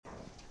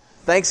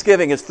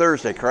Thanksgiving is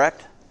Thursday,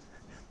 correct?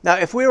 Now,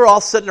 if we were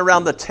all sitting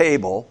around the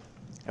table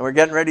and we're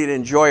getting ready to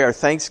enjoy our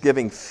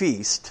Thanksgiving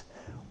feast,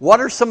 what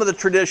are some of the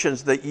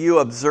traditions that you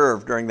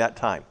observe during that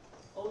time?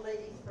 Old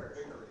ladies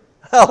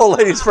first. Old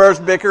ladies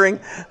first, bickering.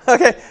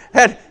 Okay,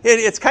 and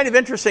it's kind of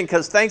interesting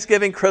because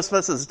Thanksgiving,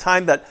 Christmas is a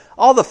time that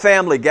all the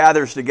family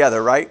gathers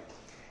together, right?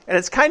 And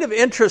it's kind of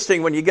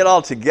interesting when you get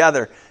all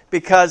together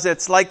because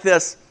it's like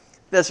this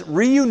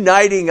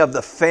reuniting of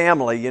the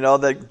family,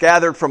 that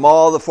gathered from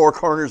all the four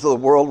corners of the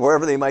world,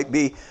 wherever they might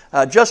be,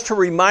 just to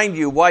remind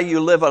you why you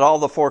live at all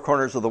the four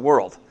corners of the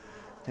world.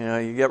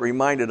 You get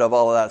reminded of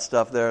all of that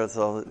stuff there,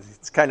 so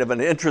it's kind of an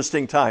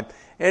interesting time.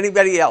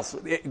 Anybody else?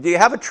 Do you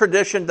have a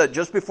tradition that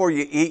just before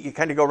you eat, you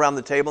kind of go around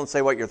the table and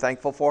say what you're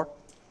thankful for?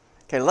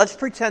 Okay, let's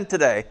pretend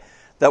today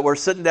that we're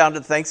sitting down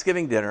to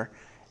Thanksgiving dinner,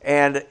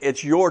 and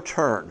it's your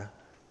turn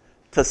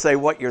to say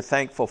what you're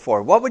thankful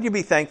for. What would you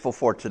be thankful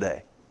for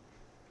today?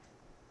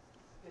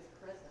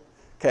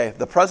 Okay,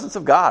 the presence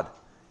of God.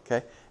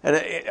 Okay, and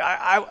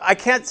I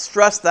can't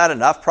stress that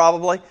enough.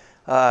 Probably,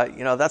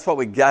 that's what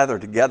we gather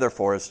together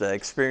for, is to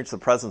experience the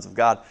presence of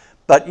God.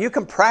 But you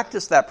can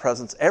practice that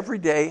presence every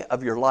day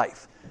of your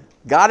life.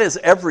 God is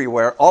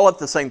everywhere, all at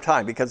the same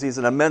time, because He's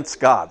an immense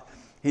God.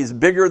 He's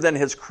bigger than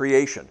His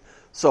creation.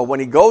 So when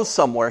He goes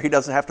somewhere, He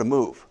doesn't have to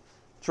move.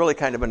 It's really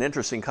kind of an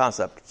interesting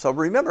concept. So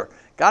remember,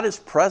 God is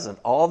present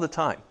all the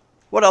time.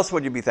 What else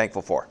would you be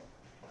thankful for?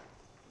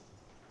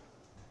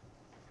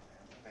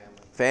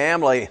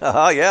 Family.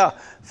 Oh, yeah.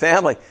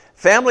 Family.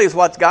 Family is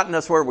what's gotten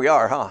us where we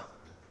are, huh?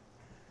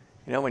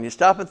 When you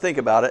stop and think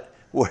about it,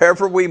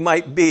 wherever we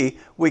might be,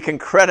 we can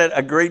credit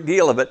a great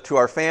deal of it to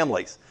our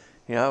families.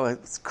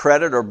 It's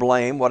credit or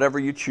blame, whatever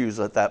you choose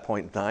at that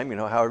point in time,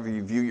 however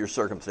you view your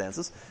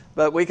circumstances.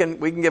 But we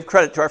can give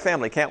credit to our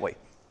family, can't we?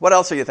 What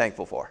else are you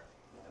thankful for?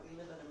 We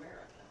live in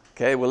America.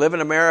 Okay, we live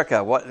in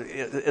America.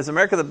 Is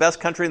America the best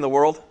country in the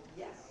world?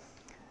 Yes.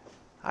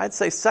 I'd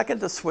say second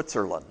to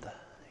Switzerland.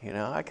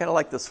 I kind of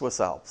like the Swiss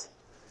Alps.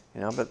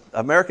 But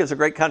America is a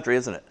great country,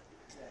 isn't it?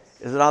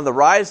 Is it on the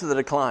rise or the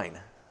decline?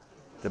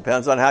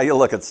 Depends on how you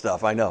look at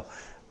stuff, I know.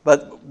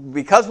 But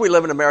because we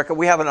live in America,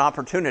 we have an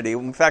opportunity.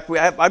 In fact,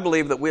 I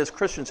believe that we as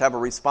Christians have a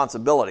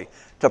responsibility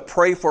to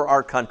pray for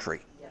our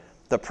country,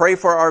 to pray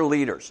for our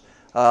leaders.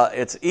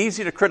 It's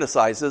easy to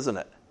criticize, isn't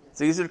it?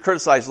 It's easy to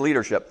criticize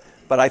leadership.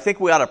 But I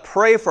think we ought to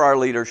pray for our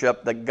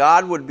leadership, that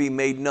God would be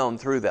made known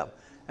through them,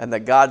 and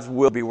that God's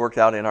will be worked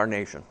out in our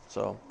nation.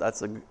 So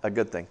that's a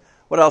good thing.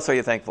 What else are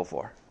you thankful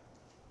for?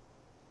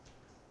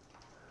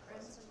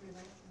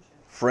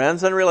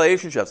 Friends and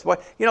relationships.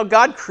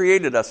 God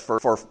created us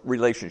for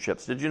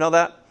relationships. Did you know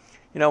that?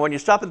 When you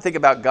stop and think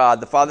about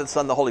God, the Father, the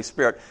Son, the Holy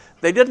Spirit,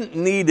 they didn't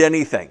need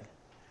anything,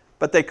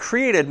 but they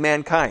created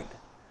mankind.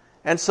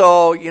 And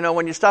so,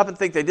 when you stop and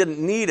think they didn't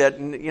need it,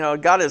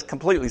 and, God is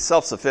completely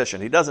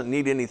self-sufficient. He doesn't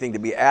need anything to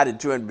be added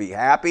to him to be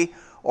happy,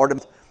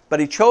 but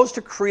He chose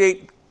to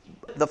create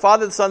the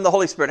Father, the Son, and the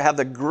Holy Spirit have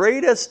the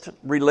greatest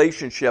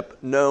relationship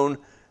known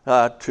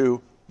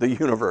to the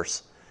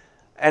universe.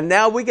 And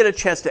now we get a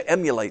chance to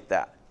emulate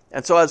that.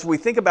 And so as we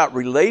think about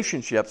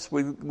relationships,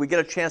 we get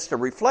a chance to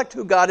reflect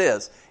who God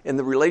is in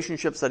the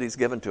relationships that He's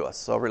given to us.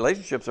 So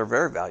relationships are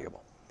very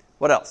valuable.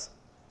 What else?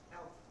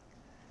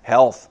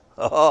 Health.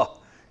 Oh,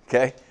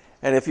 okay.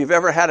 And if you've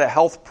ever had a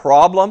health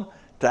problem,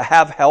 to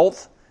have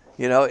health,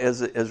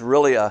 is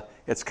really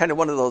it's kind of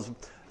one of those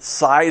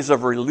sighs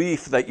of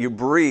relief that you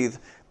breathe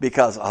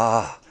because,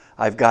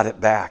 I've got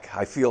it back.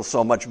 I feel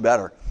so much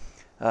better.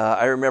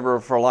 I remember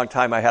for a long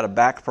time I had a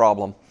back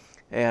problem.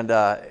 And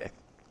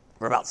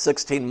for about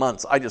 16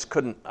 months, I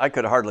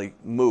could hardly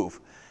move.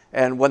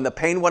 And when the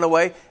pain went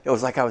away, it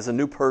was like I was a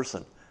new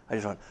person. I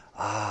just went,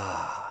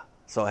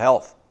 So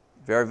health,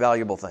 very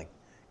valuable thing.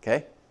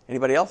 Okay?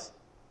 Anybody else?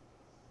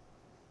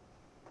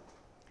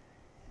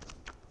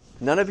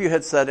 None of you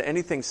had said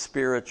anything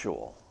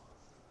spiritual.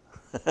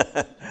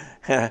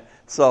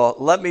 So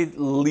let me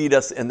lead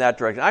us in that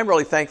direction. I'm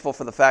really thankful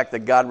for the fact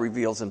that God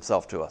reveals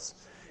Himself to us.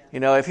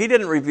 If He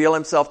didn't reveal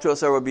Himself to us,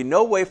 there would be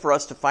no way for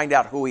us to find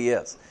out who He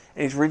is.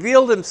 And He's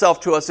revealed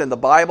Himself to us in the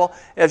Bible.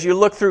 As you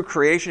look through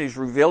creation, He's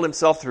revealed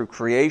Himself through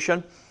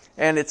creation.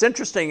 And it's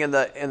interesting, in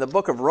the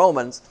book of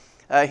Romans,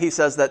 he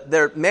says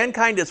that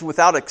mankind is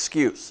without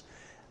excuse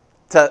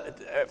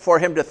for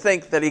him to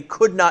think that he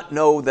could not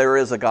know there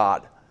is a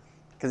God.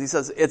 Because he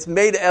says it's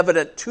made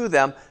evident to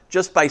them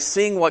just by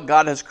seeing what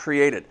God has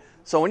created.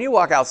 So when you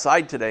walk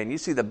outside today and you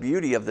see the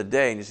beauty of the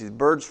day, and you see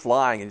birds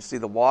flying, and you see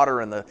the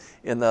water in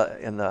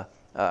the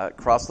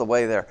across the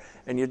way there,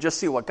 and you just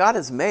see what God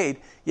has made,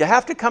 you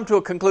have to come to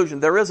a conclusion: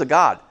 there is a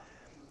God,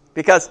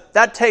 because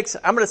that takes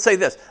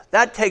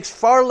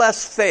far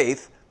less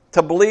faith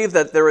to believe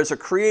that there is a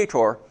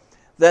creator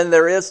than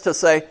there is to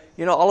say,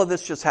 all of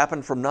this just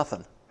happened from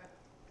nothing.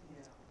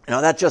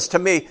 That just to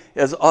me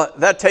is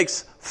that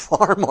takes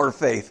far more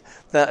faith.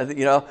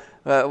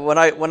 When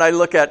I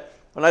look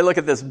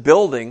at this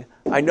building,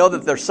 I know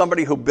that there's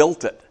somebody who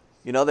built it.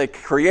 You know, they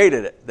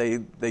created it.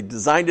 They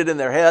designed it in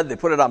their head. They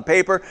put it on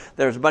paper.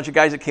 There's a bunch of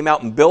guys that came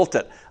out and built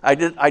it. I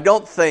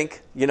don't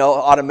think,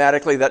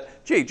 automatically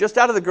that, just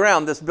out of the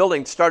ground, this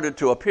building started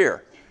to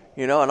appear.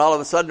 And all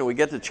of a sudden we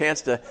get the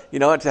chance to,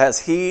 it has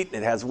heat,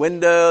 it has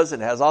windows, it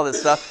has all this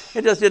stuff.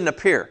 It just didn't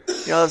appear.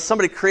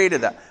 Somebody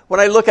created that. When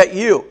I look at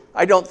you,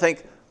 I don't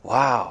think,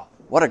 wow,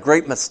 what a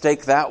great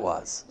mistake that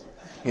was.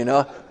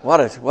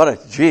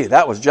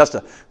 That was just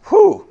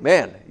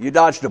man, you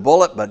dodged a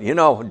bullet, but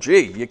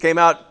you came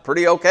out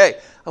pretty okay.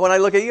 And when I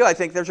look at you, I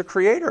think there's a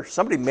creator.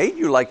 Somebody made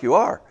you like you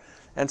are.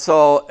 And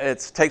so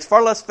it takes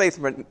far less faith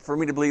for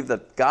me to believe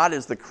that God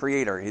is the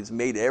creator. He's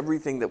made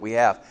everything that we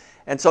have.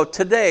 And so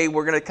today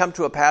we're going to come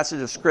to a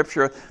passage of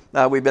Scripture.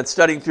 We've been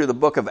studying through the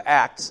book of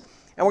Acts.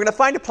 And we're going to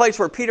find a place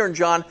where Peter and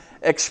John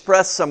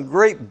express some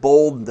great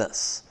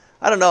boldness.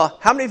 I don't know,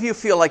 how many of you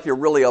feel like you're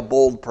really a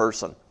bold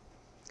person?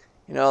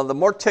 The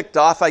more ticked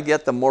off I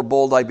get, the more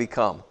bold I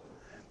become.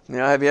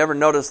 Have you ever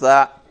noticed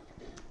that?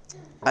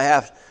 I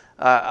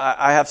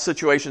have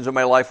situations in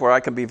my life where I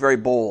can be very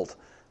bold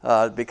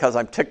because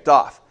I'm ticked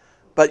off.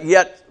 But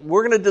yet,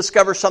 we're going to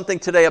discover something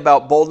today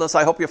about boldness.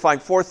 I hope you'll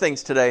find 4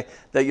 things today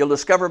that you'll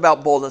discover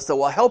about boldness that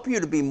will help you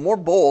to be more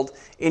bold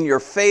in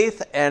your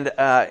faith and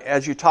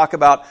as you talk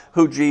about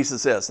who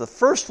Jesus is. The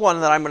first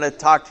one that I'm going to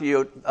talk to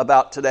you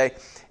about today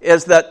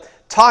is that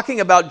talking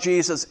about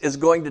Jesus is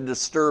going to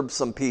disturb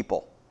some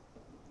people.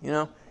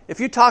 If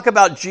you talk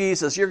about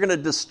Jesus, you're going to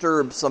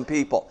disturb some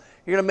people.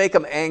 You're going to make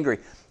them angry.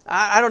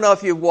 I don't know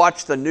if you've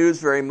watched the news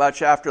very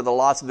much after the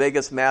Las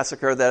Vegas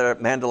massacre there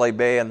at Mandalay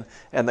Bay and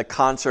the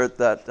concert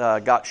that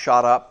got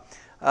shot up.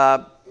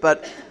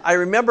 But I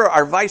remember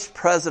our vice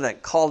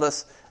president called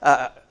us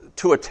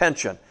to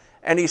attention.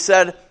 And he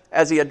said,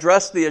 as he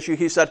addressed the issue,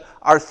 he said,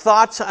 our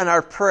thoughts and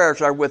our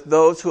prayers are with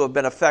those who have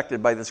been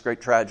affected by this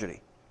great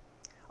tragedy.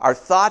 Our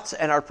thoughts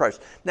and our prayers.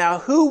 Now,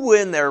 who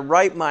in their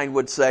right mind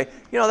would say,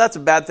 that's a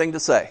bad thing to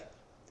say?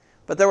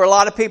 But there were a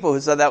lot of people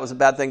who said that was a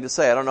bad thing to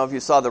say. I don't know if you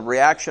saw the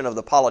reaction of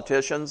the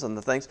politicians and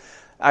the things.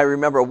 I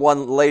remember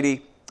one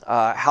lady,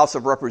 House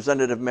of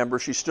Representative member,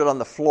 she stood on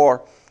the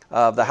floor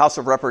of the House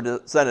of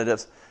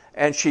Representatives,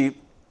 and she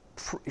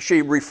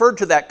referred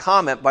to that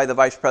comment by the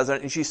vice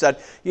president, and she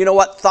said, you know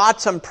what,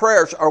 thoughts and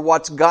prayers are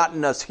what's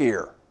gotten us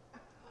here.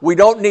 We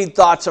don't need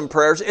thoughts and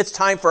prayers. It's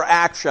time for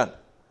action.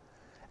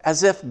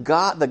 As if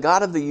God, the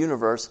God of the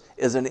universe,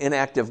 is an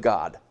inactive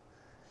God.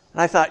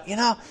 And I thought,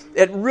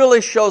 it really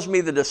shows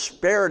me the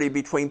disparity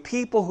between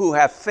people who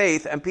have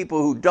faith and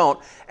people who don't,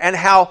 and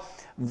how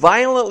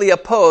violently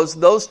opposed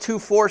those two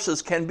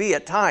forces can be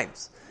at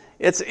times.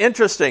 It's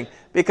interesting,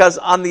 because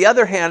on the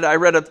other hand, I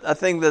read a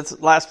thing that's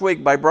last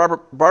week by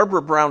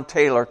Barbara Brown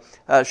Taylor.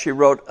 She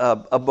wrote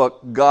a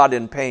book, God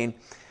in Pain.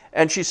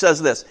 And she says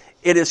this,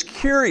 it is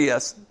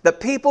curious that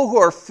people who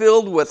are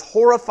filled with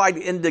horrified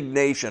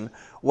indignation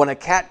when a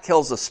cat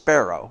kills a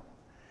sparrow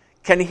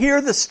can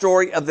hear the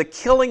story of the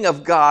killing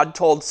of God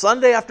told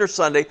Sunday after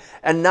Sunday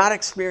and not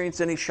experience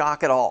any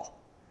shock at all.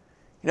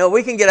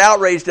 We can get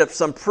outraged at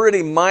some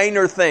pretty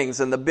minor things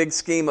in the big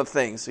scheme of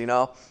things,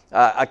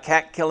 a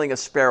cat killing a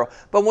sparrow.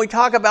 But when we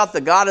talk about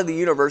the God of the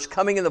universe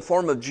coming in the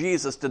form of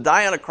Jesus to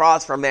die on a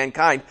cross for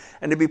mankind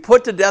and to be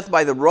put to death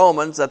by the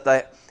Romans at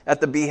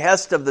the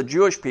behest of the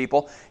Jewish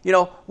people,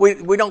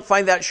 we don't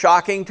find that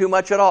shocking too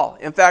much at all.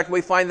 In fact,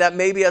 we find that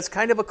maybe as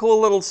kind of a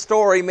cool little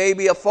story,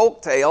 maybe a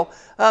folk tale,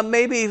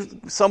 maybe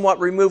somewhat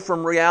removed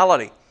from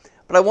reality.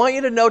 But I want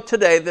you to know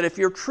today that if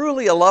you're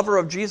truly a lover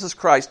of Jesus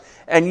Christ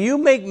and you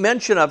make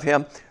mention of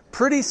Him,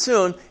 pretty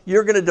soon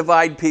you're going to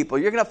divide people.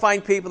 You're going to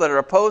find people that are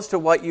opposed to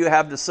what you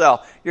have to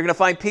sell. You're going to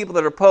find people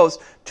that are opposed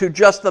to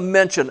just the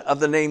mention of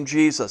the name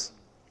Jesus.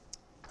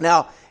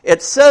 Now,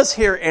 it says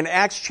here in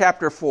Acts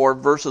chapter 4,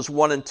 verses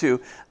 1 and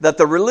 2, that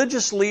the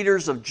religious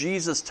leaders of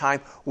Jesus' time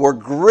were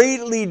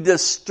greatly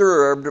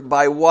disturbed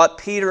by what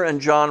Peter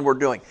and John were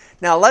doing.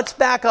 Now, let's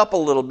back up a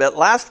little bit.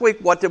 Last week,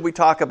 what did we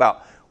talk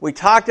about? We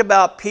talked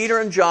about Peter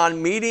and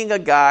John meeting a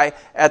guy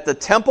at the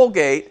temple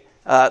gate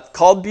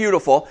called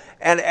Beautiful,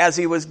 and as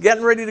he was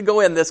getting ready to go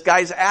in, this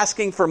guy's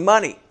asking for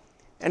money.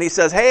 And he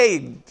says,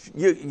 hey,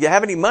 you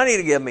have any money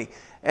to give me?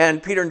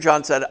 And Peter and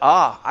John said,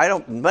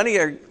 money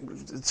or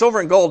silver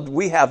and gold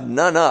we have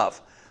none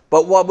of.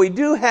 But what we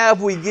do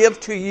have, we give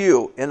to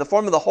you in the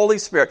form of the Holy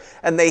Spirit.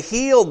 And they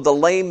healed the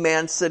lame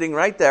man sitting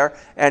right there,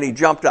 and he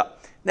jumped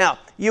up. Now,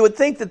 you would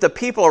think that the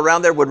people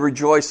around there would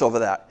rejoice over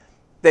that.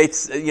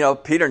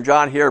 Peter and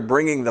John here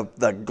bringing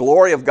the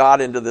glory of God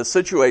into this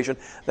situation.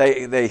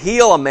 They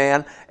heal a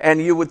man,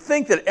 and you would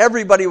think that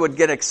everybody would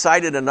get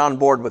excited and on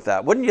board with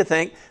that. Wouldn't you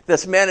think?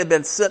 This man had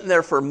been sitting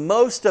there for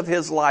most of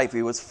his life.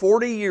 He was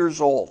 40 years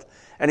old,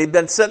 and he'd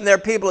been sitting there.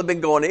 People had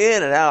been going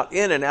in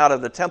and out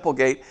of the temple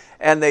gate,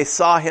 and they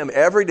saw him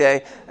every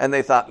day, and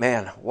they thought,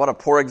 man, what a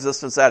poor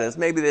existence that is.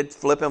 Maybe they'd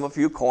flip him a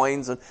few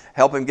coins and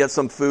help him get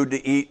some food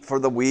to eat for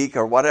the week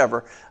or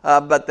whatever.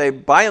 But they,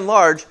 by and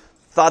large,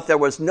 thought there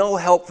was no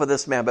help for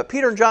this man. But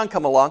Peter and John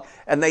come along,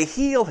 and they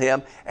heal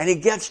him, and he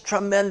gets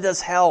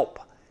tremendous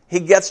help. He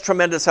gets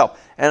tremendous help.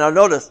 And I'll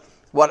notice,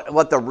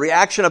 what the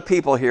reaction of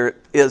people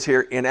here is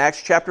here in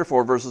Acts chapter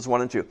 4, verses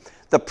 1 and 2.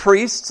 The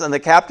priests and the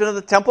captain of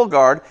the temple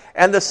guard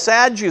and the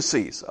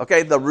Sadducees,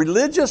 okay, the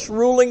religious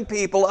ruling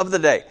people of the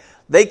day,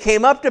 they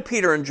came up to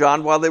Peter and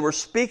John while they were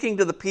speaking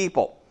to the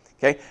people.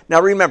 Okay, now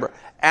remember,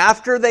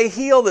 after they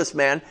heal this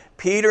man,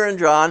 Peter and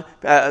John,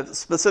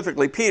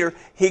 specifically Peter,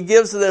 he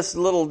gives this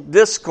little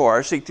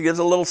discourse, he gives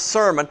a little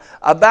sermon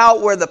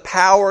about where the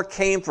power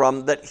came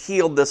from that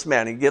healed this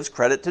man. He gives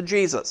credit to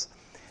Jesus.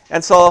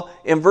 And so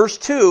in verse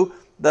 2,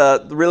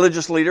 the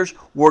religious leaders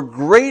were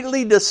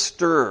greatly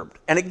disturbed.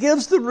 And it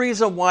gives the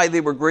reason why they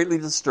were greatly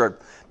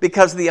disturbed.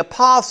 Because the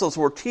apostles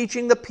were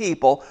teaching the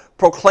people,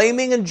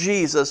 proclaiming in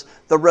Jesus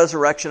the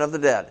resurrection of the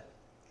dead.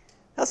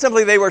 Now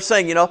simply they were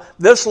saying,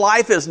 this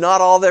life is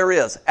not all there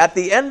is. At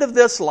the end of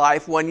this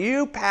life, when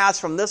you pass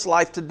from this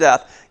life to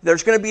death,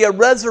 there's going to be a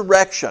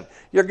resurrection.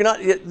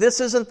 This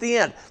isn't the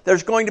end.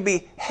 There's going to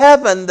be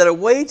heaven that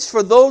awaits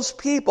for those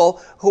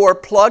people who are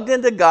plugged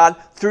into God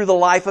through the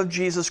life of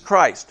Jesus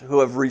Christ, who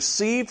have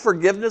received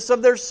forgiveness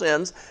of their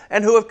sins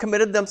and who have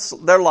committed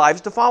their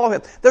lives to follow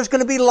Him. There's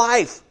going to be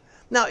life.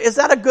 Now, is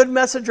that a good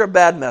message or a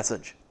bad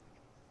message?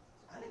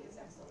 I think it's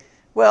excellent.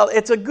 Well,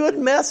 it's a good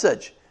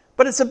message.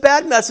 But it's a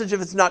bad message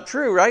if it's not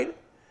true, right?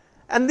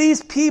 And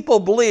these people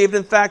believed,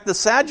 in fact, the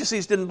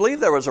Sadducees didn't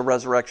believe there was a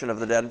resurrection of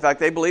the dead. In fact,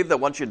 they believed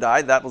that once you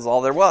died, that was all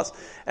there was.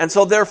 And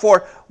so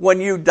therefore, when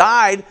you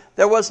died,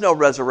 there was no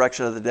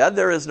resurrection of the dead.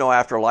 There is no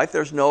afterlife.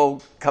 There's no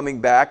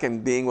coming back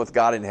and being with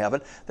God in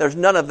heaven. There's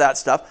none of that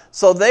stuff.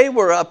 So they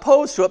were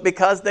opposed to it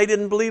because they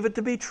didn't believe it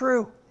to be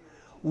true.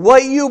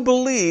 What you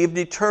believe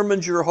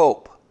determines your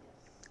hope.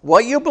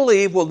 What you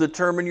believe will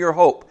determine your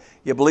hope.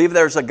 You believe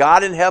there's a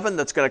God in heaven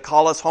that's going to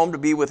call us home to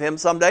be with Him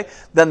someday?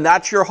 Then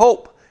that's your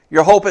hope.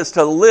 Your hope is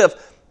to live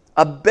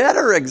a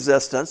better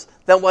existence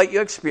than what you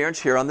experience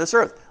here on this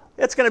earth.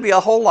 It's going to be a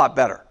whole lot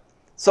better.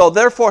 So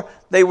therefore,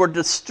 they were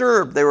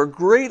disturbed. They were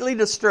greatly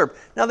disturbed.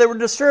 Now, they were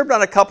disturbed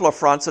on a couple of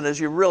fronts, and as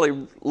you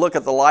really look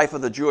at the life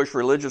of the Jewish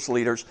religious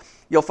leaders,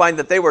 you'll find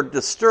that they were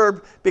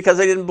disturbed because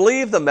they didn't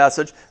believe the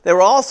message. They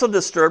were also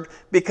disturbed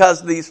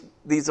because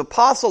these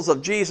apostles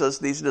of Jesus,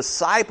 these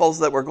disciples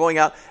that were going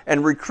out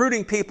and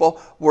recruiting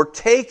people, were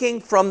taking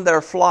from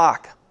their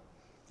flock.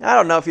 I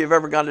don't know if you've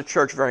ever gone to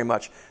church very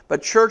much,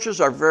 but churches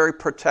are very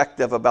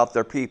protective about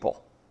their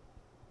people.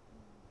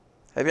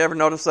 Have you ever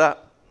noticed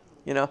that?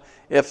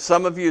 If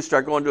some of you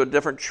start going to a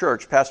different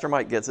church, Pastor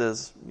Mike gets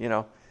his,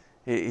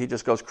 he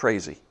just goes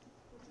crazy.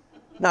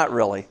 Not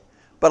really.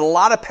 But a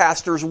lot of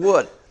pastors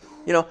would.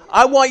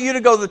 I want you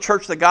to go to the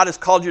church that God has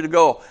called you to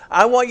go.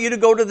 I want you to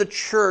go to the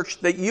church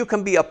that you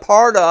can be a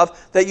part of,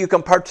 that you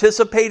can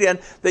participate in,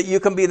 that you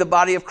can be the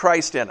body of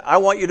Christ in. I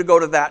want you to go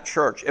to that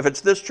church. If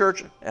it's this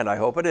church, and I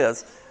hope it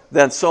is,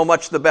 then so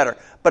much the better.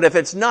 But if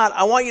it's not,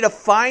 I want you to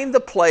find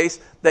the place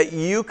that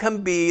you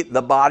can be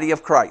the body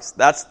of Christ.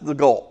 That's the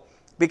goal.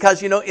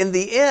 Because, in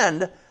the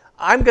end,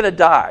 I'm going to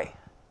die.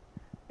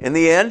 In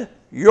the end,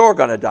 you're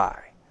going to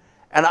die.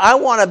 And I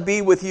want to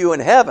be with you in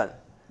heaven.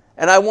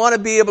 And I want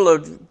to be able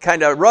to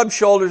kind of rub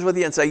shoulders with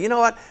you and say, you know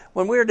what,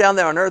 when we were down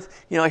there on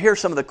earth, here's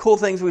some of the cool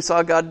things we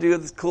saw God do,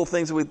 the cool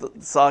things we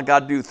saw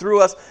God do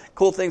through us,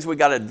 cool things we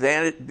got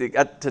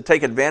to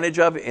take advantage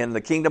of in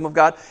the kingdom of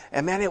God.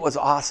 And man, it was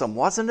awesome,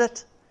 wasn't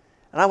it?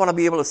 And I want to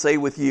be able to say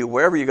with you,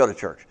 wherever you go to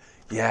church,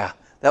 yeah,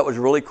 that was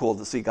really cool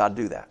to see God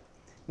do that.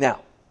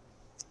 Now,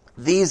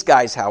 these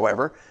guys,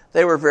 however,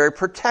 they were very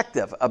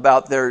protective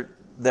about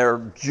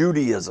their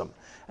Judaism.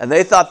 And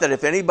they thought that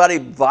if anybody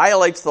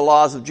violates the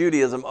laws of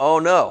Judaism, oh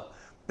no,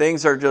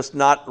 things are just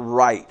not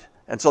right.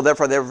 And so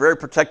therefore they were very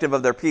protective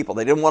of their people.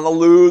 They didn't want to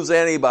lose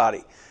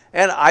anybody.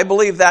 And I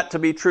believe that to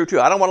be true too.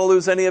 I don't want to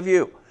lose any of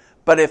you.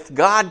 But if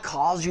God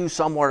calls you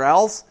somewhere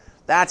else,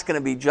 that's going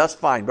to be just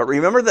fine. But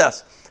remember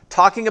this,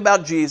 talking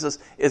about Jesus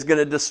is going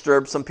to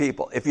disturb some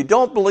people. If you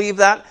don't believe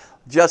that,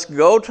 just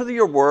go to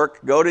your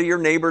work, go to your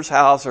neighbor's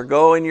house, or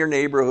go in your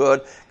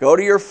neighborhood, go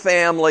to your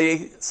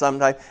family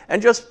sometime,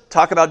 and just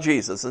talk about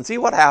Jesus and see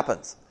what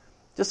happens.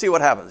 Just see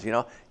what happens,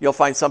 You'll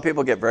find some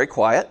people get very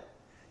quiet.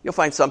 You'll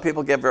find some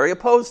people get very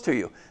opposed to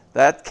you.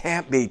 That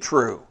can't be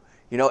true.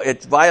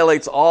 It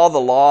violates all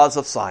the laws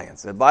of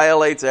science. It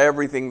violates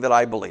everything that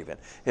I believe in.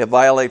 It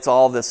violates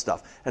all this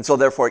stuff. And so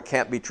therefore it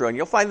can't be true. And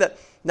you'll find that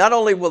not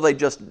only will they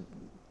just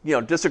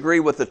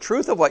disagree with the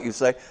truth of what you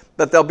say,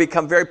 but they'll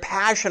become very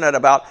passionate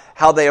about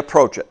how they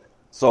approach it.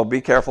 So be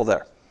careful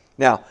there.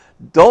 Now,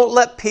 don't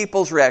let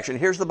people's reaction,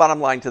 here's the bottom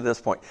line to this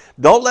point.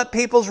 Don't let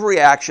people's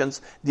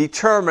reactions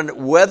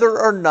determine whether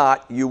or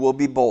not you will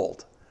be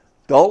bold.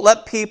 Don't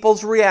let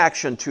people's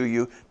reaction to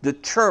you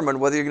determine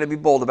whether you're going to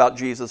be bold about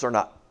Jesus or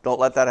not. Don't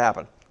let that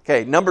happen.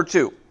 Okay, number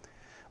 2.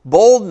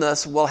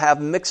 Boldness will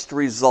have mixed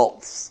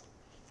results.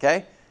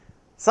 Okay?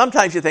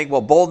 Sometimes you think,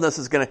 well, boldness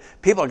is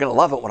people are going to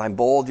love it when I'm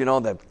bold,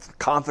 they're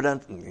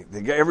confident,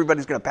 and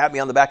everybody's going to pat me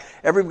on the back.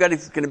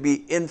 Everybody's going to be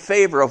in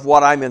favor of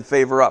what I'm in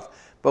favor of.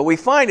 But we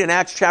find in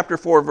Acts chapter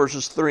 4,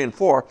 verses 3 and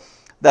 4,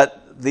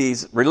 that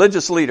these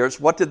religious leaders,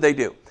 what did they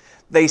do?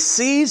 They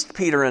seized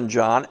Peter and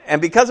John,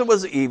 and because it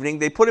was evening,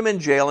 they put him in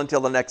jail until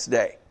the next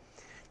day.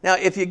 Now,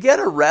 if you get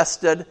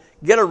arrested,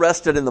 get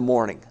arrested in the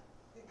morning.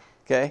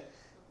 Okay?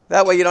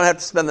 That way you don't have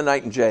to spend the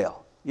night in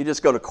jail. You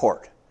just go to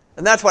court.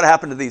 And that's what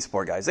happened to these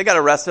poor guys. They got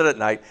arrested at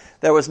night.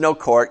 There was no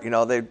court,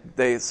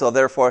 so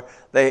therefore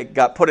they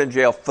got put in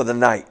jail for the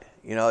night.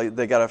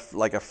 They got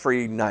a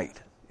free night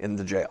in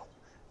the jail.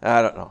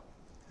 I don't know.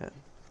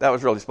 That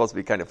was really supposed to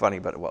be kind of funny,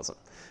 but it wasn't.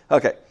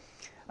 Okay.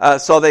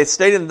 So they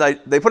stayed in the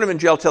night. They put him in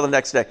jail till the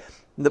next day.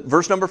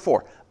 Verse number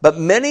 4. But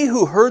many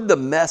who heard the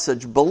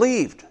message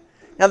believed.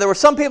 Now, there were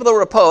some people that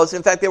were opposed.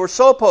 In fact, they were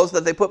so opposed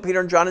that they put Peter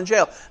and John in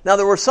jail. Now,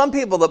 there were some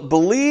people that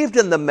believed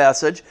in the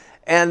message,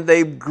 and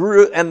they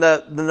grew, and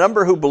the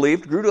number who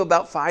believed grew to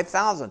about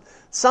 5,000.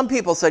 Some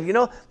people said,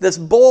 this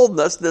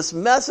boldness, this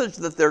message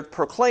that they're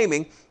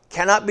proclaiming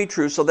cannot be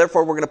true, so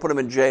therefore we're going to put them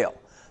in jail.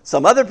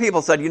 Some other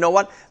people said,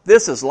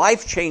 this is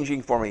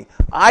life-changing for me.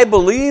 I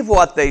believe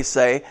what they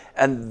say,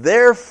 and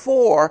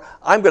therefore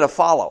I'm going to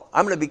follow.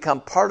 I'm going to become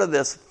part of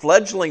this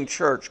fledgling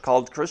church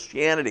called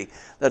Christianity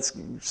that's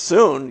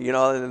soon,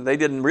 and they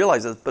didn't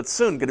realize it, but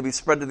soon going to be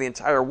spread to the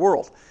entire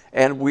world.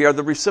 And we are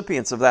the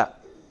recipients of that.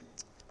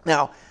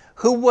 Now,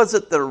 who was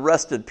it that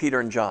arrested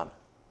Peter and John?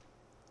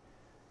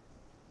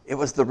 It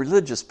was the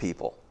religious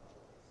people.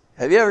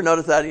 Have you ever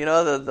noticed that?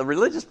 The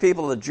religious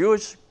people, the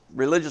Jewish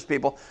religious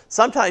people,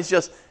 sometimes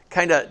just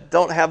kind of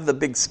don't have the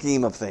big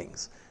scheme of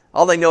things.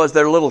 All they know is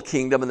their little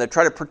kingdom, and they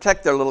try to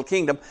protect their little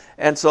kingdom.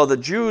 And so the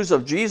Jews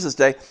of Jesus'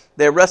 day,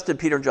 they arrested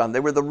Peter and John. They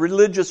were the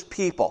religious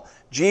people.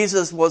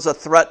 Jesus was a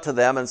threat to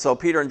them, and so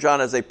Peter and John,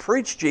 as they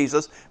preached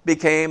Jesus,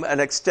 became an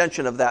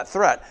extension of that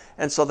threat.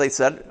 And so they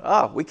said,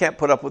 we can't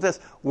put up with this.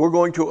 We're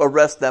going to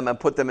arrest them and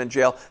put them in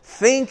jail,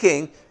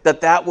 thinking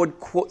that would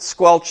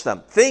squelch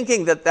them,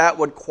 thinking that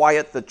would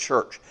quiet the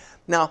church.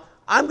 Now,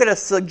 I'm going to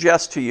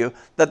suggest to you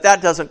that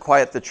doesn't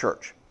quiet the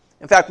church.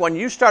 In fact, when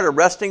you start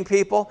arresting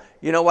people,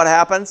 you know what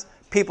happens?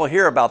 People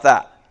hear about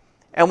that.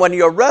 And when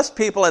you arrest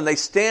people and they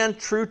stand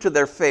true to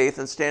their faith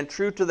and stand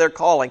true to their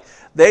calling,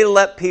 they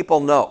let people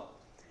know.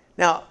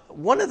 Now,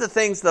 one of the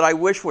things that I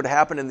wish would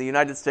happen in the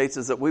United States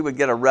is that we would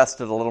get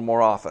arrested a little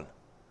more often.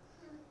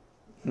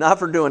 Not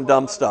for doing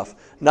dumb stuff.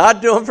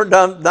 Not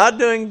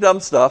doing dumb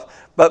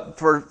stuff, but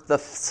for the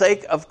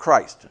sake of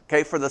Christ.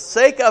 Okay, for the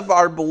sake of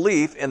our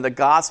belief in the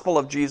gospel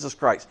of Jesus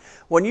Christ.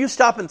 When you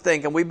stop and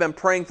think, and we've been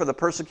praying for the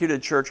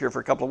persecuted church here for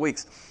a couple of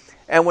weeks,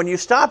 and when you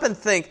stop and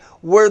think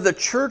where the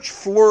church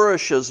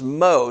flourishes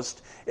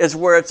most is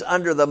where it's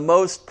under the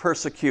most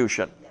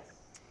persecution.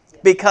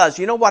 Because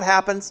you know what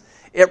happens?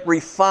 It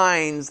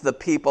refines the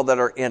people that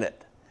are in it.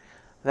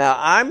 Now,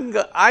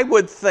 I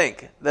would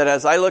think that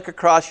as I look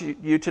across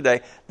you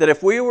today, that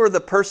if we were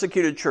the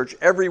persecuted church,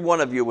 every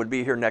one of you would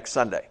be here next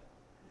Sunday.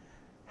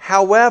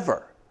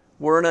 However,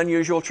 we're an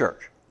unusual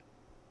church.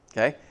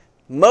 Okay?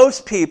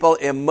 Most people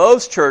in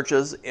most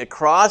churches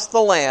across the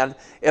land,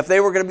 if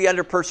they were going to be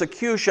under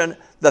persecution,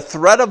 the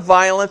threat of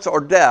violence or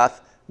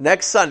death,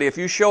 next Sunday, if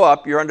you show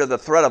up, you're under the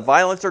threat of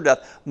violence or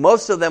death,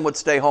 most of them would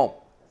stay home.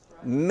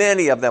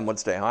 Many of them would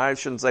stay home. I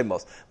shouldn't say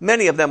most.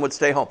 Many of them would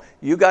stay home.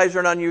 You guys are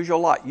an unusual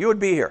lot. You would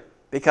be here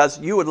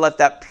because you would let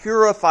that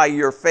purify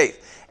your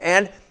faith.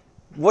 And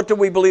what do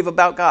we believe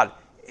about God?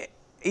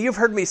 You've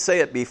heard me say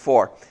it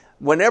before.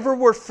 Whenever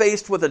we're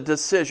faced with a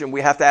decision,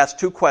 we have to ask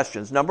two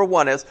questions. Number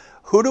one is,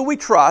 who do we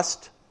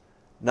trust?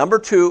 Number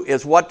two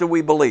is, what do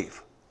we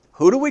believe?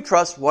 Who do we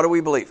trust? What do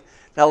we believe?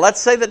 Now, let's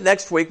say that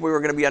next week we were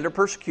going to be under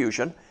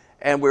persecution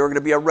and we were going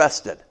to be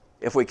arrested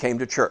if we came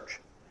to church.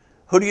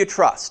 Who do you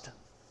trust?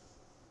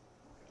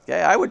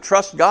 Okay, I would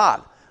trust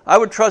God. I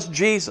would trust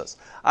Jesus.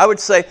 I would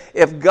say,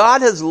 if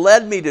God has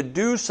led me to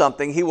do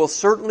something, He will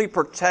certainly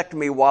protect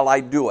me while I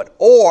do it.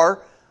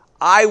 Or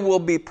I will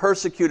be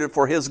persecuted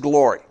for His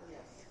glory.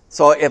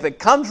 So if it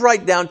comes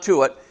right down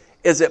to it,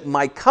 is it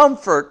my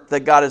comfort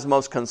that God is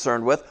most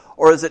concerned with,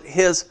 or is it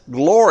His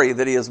glory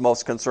that He is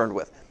most concerned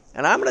with?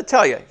 And I'm going to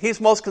tell you,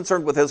 He's most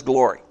concerned with His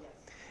glory.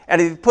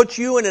 And if He puts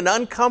you in an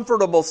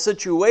uncomfortable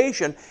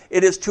situation,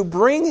 it is to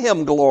bring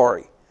Him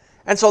glory.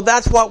 And so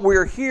that's what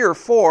we're here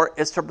for,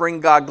 is to bring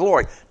God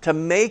glory, to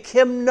make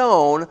Him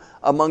known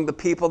among the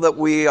people that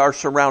we are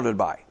surrounded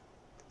by.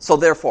 So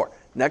therefore,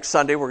 next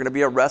Sunday we're going to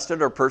be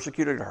arrested or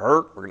persecuted or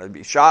hurt. We're going to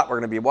be shot. We're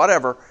going to be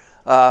whatever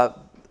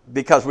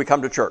because we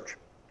come to church.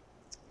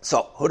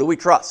 So who do we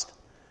trust?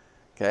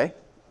 Okay,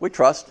 we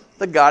trust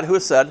the God who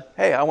has said,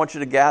 hey, I want you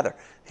to gather.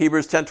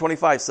 Hebrews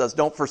 10:25 says,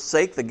 don't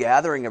forsake the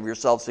gathering of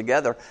yourselves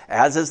together,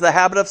 as is the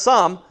habit of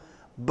some,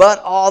 but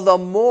all the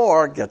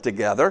more get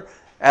together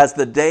as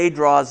the day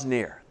draws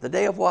near. The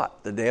day of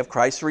what? The day of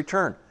Christ's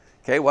return.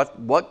 Okay,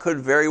 what could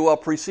very well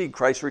precede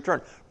Christ's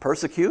return?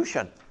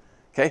 Persecution.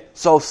 Okay,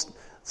 so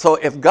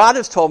if God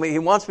has told me He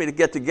wants me to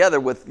get together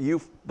with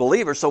you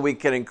believers so we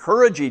can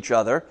encourage each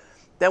other,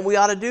 then we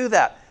ought to do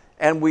that.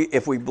 And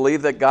if we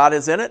believe that God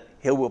is in it,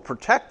 He will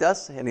protect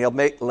us and He'll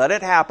let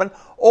it happen,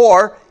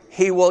 or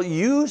He will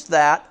use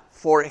that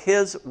for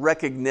His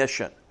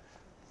recognition.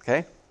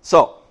 Okay,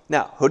 so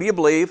now, who do you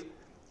believe?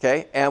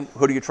 Okay, and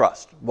who do you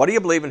trust? What do you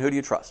believe and who do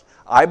you trust?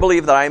 I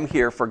believe that I am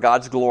here for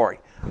God's glory.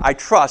 I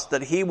trust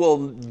that He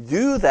will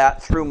do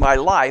that through my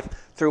life,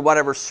 through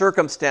whatever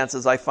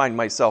circumstances I find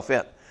myself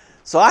in.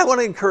 So I want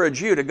to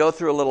encourage you to go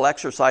through a little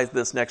exercise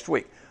this next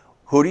week.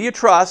 Who do you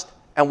trust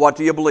and what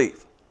do you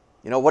believe?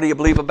 What do you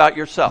believe about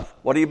yourself?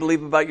 What do you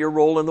believe about your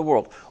role in the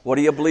world? What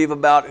do you believe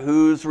about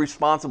who's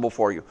responsible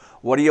for you?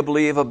 What do you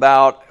believe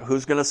about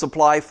who's going to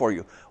supply for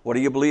you? What do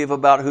you believe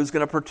about who's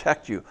going to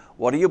protect you?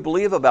 What do you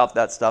believe about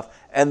that stuff?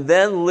 And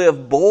then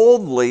live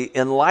boldly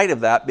in light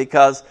of that,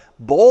 because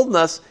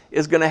boldness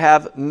is going to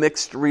have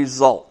mixed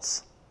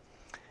results.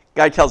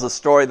 Guy tells a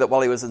story that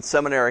while he was in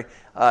seminary,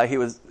 he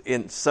was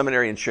in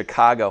seminary in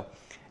Chicago,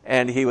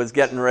 and he was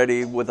getting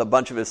ready with a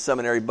bunch of his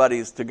seminary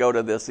buddies to go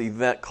to this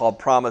event called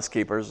Promise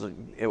Keepers.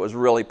 It was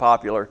really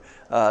popular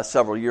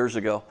several years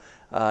ago,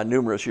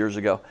 numerous years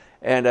ago.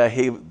 And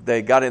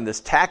they got in this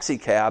taxi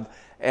cab,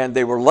 and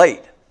they were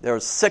late. There were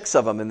 6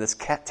 of them in this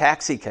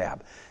taxi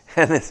cab.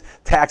 And this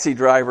taxi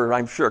driver,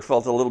 I'm sure,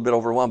 felt a little bit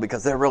overwhelmed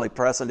because they're really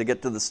pressing to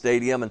get to the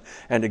stadium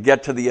and to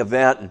get to the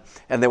event.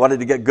 And they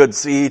wanted to get good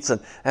seats.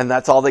 And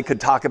that's all they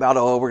could talk about.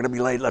 Oh, we're going to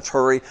be late. Let's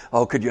hurry.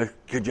 Oh, could you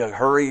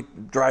hurry,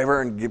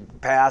 driver,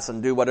 and pass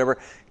and do whatever?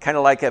 Kind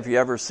of like, have you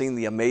ever seen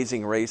The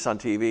Amazing Race on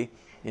TV?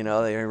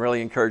 They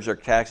really encourage their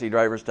taxi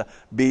drivers to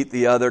beat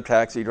the other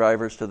taxi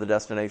drivers to the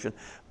destination.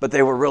 But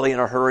they were really in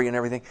a hurry and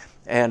everything.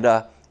 And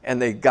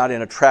they got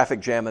in a traffic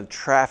jam, and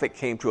traffic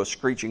came to a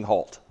screeching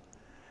halt.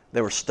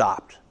 They were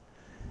stopped.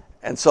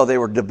 And so they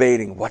were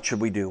debating, what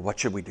should we do? What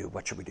should we do?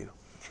 What should we do?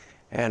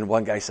 And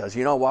one guy says,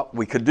 you know what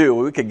we could do?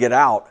 We could get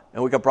out,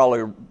 and we could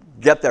probably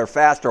get there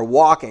faster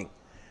walking.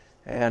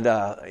 And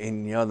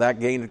that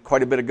gained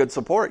quite a bit of good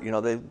support.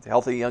 The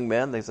healthy young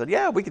men, they said,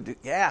 yeah, we could do,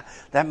 yeah,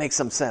 that makes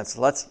some sense.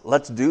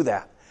 Let's do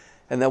that.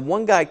 And then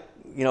one guy,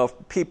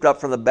 peeped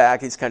up from the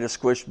back. He's kind of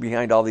squished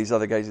behind all these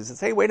other guys. He says,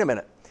 hey, wait a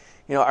minute.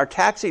 Our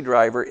taxi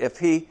driver,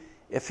 if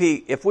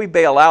we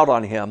bail out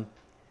on him,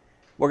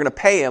 we're going to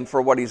pay him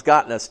for what he's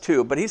gotten us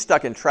to, but he's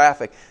stuck in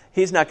traffic.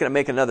 He's not going to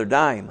make another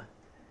dime.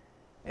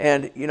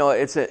 And,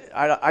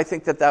 I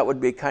think that would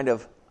be kind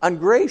of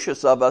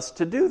ungracious of us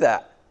to do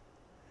that.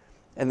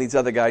 And these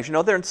other guys,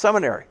 they're in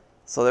seminary,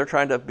 so they're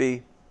trying to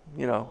be,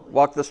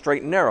 walk the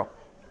straight and narrow.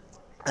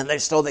 And they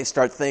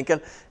start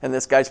thinking, and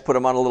this guy's put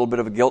him on a little bit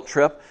of a guilt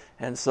trip,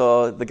 and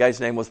so the guy's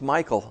name was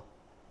Michael.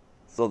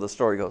 So the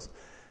story goes,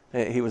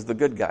 he was the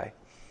good guy.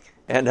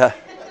 And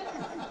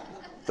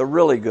the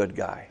really good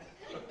guy.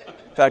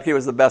 In fact, he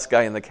was the best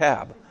guy in the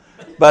cab.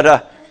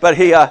 But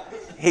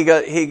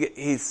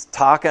he's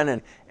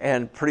talking,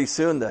 and pretty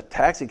soon the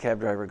taxi cab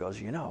driver goes,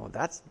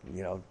 that's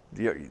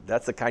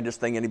the kindest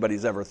thing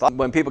anybody's ever thought.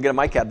 When people get in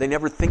my cab, they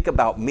never think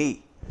about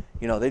me.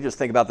 They just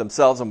think about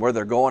themselves and where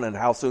they're going and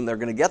how soon they're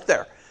going to get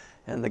there.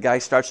 And the guy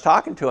starts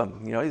talking to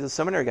him. He's a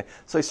seminary guy.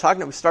 So he's talking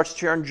to him, starts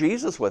sharing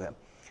Jesus with him.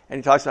 And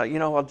he talks about,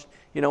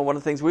 one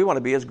of the things we want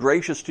to be is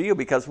gracious to you,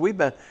 because we've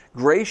been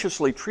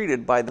graciously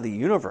treated by the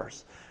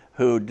universe,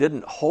 who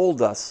didn't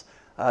hold us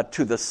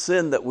to the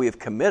sin that we have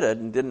committed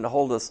and didn't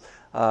hold us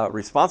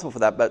responsible for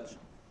that, but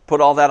put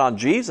all that on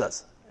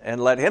Jesus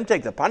and let him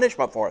take the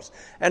punishment for us,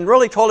 and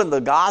really told him the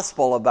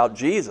gospel about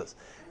Jesus.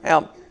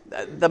 Now,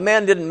 the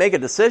man didn't make a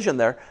decision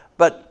there,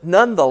 but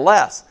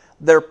nonetheless,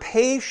 their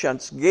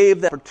patience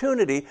gave them the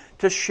opportunity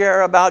to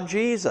share about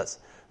Jesus.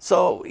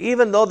 So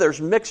even though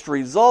there's mixed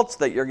results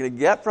that you're going to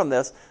get from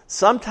this,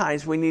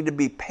 sometimes we need to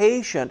be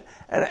patient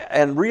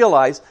and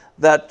realize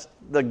that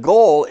the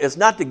goal is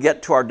not to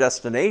get to our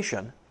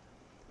destination,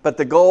 but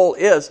the goal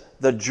is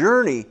the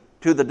journey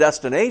to the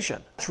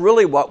destination. That's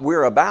really what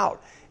we're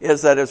about,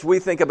 is that as we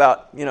think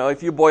about,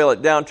 if you boil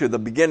it down to the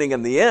beginning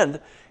and the end,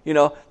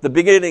 the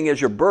beginning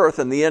is your birth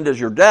and the end is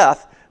your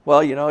death. Well,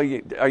 are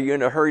you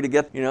in a hurry to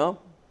get,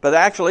 but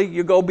actually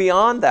you go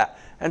beyond that.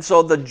 And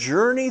so the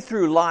journey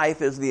through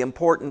life is the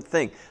important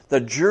thing. The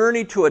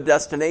journey to a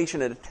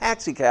destination in a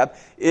taxi cab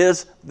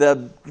is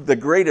the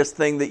greatest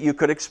thing that you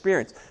could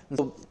experience. And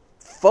so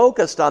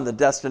focused on the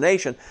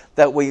destination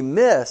that we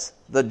miss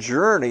the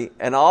journey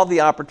and all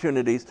the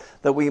opportunities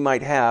that we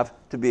might have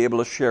to be able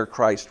to share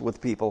Christ with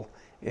people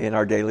in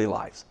our daily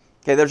lives.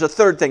 Okay, there's a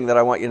third thing that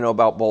I want you to know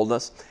about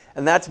boldness,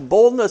 and that's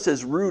boldness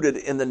is rooted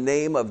in the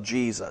name of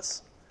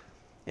Jesus.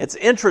 It's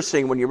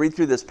interesting when you read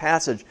through this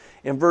passage,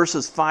 in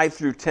verses 5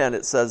 through 10,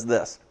 it says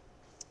this.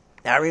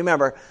 Now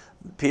remember,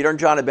 Peter and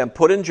John had been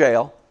put in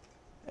jail,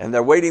 and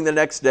they're waiting the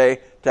next day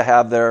to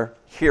have their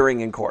hearing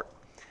in court.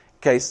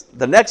 Okay,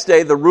 the next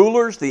day, the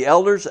rulers, the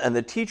elders, and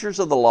the teachers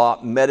of the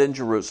law met in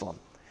Jerusalem.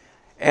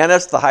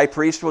 Annas, the high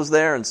priest, was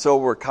there, and so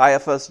were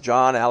Caiaphas,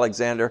 John,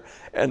 Alexander,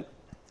 and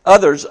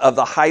others of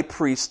the high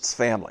priest's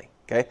family.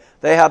 Okay,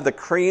 they have the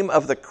cream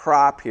of the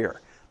crop here.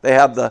 They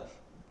have the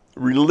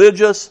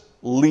religious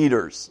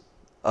leaders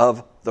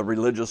of the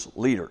religious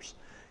leaders.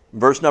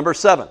 Verse number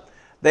 7.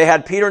 They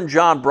had Peter and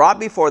John brought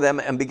before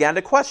them and began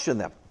to question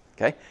them.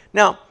 Okay,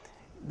 now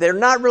they're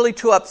not really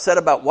too upset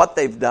about what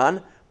they've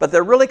done, but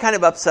they're really kind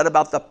of upset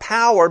about the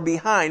power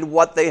behind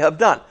what they have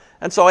done.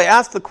 And so I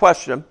asked the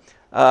question,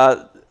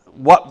 by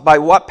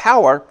what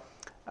power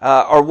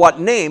or what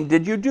name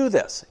did you do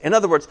this? In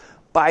other words,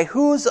 by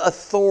whose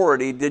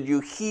authority did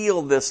you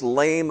heal this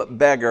lame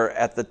beggar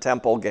at the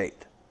temple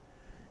gate?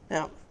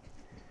 Now,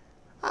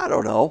 I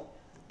don't know.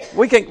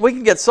 we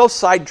can get so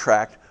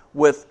sidetracked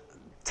with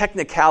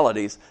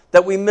technicalities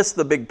that we miss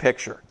the big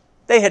picture.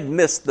 They had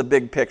missed the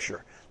big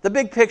picture. The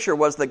big picture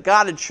was that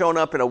God had shown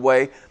up in a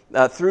way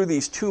through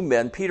these two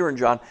men, Peter and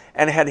John,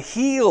 and had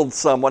healed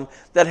someone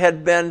that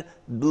had been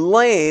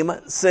lame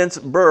since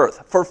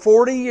birth. For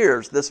 40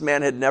 years, this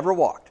man had never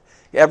walked.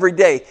 Every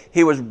day,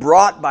 he was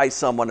brought by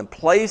someone and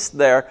placed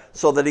there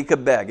so that he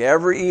could beg.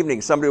 Every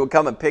evening, somebody would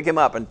come and pick him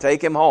up and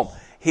take him home.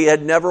 He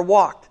had never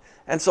walked.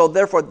 And so,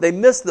 therefore, they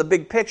missed the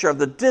big picture of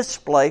the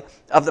display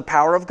of the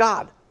power of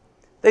God.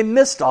 They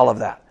missed all of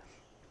that.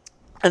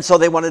 And so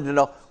they wanted to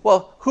know,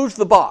 well, who's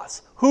the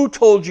boss? Who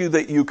told you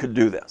that you could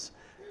do this?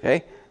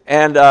 Okay?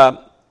 And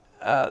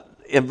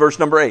in verse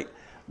number 8,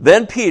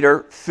 then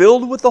Peter,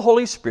 filled with the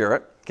Holy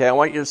Spirit, okay, I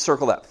want you to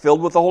circle that,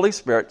 filled with the Holy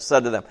Spirit,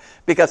 said to them,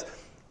 because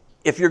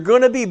if you're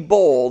going to be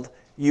bold,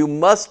 you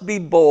must be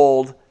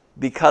bold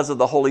because of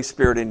the Holy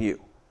Spirit in you.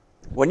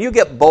 When you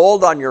get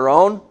bold on your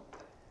own,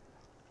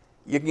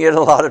 you can get in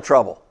a lot of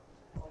trouble.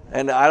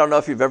 And I don't know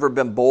if you've ever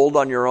been bold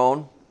on your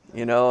own,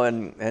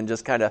 and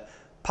just kind of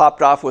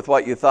popped off with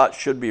what you thought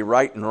should be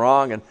right and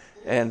wrong,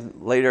 and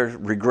later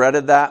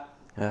regretted that.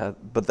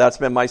 But that's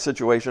been my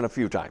situation a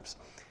few times.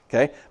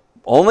 Okay?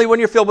 Only when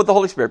you're filled with the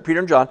Holy Spirit. Peter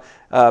and John,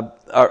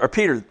 or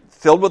Peter,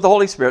 filled with the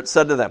Holy Spirit,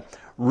 said to them,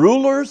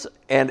 rulers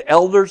and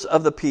elders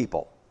of the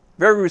people.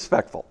 Very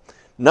respectful.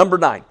 Number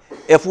 9,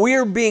 if we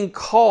are being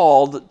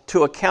called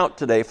to account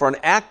today for an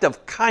act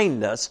of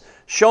kindness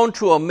shown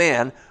to a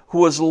man who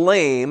was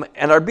lame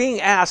and are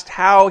being asked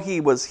how he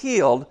was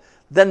healed,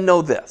 then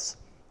know this.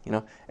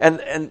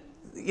 And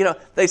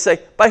they say,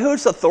 by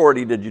whose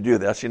authority did you do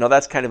this?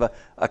 That's kind of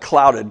a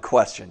clouded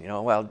question.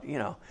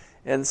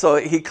 And so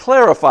he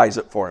clarifies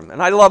it for him.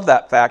 And I love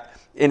that fact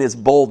in his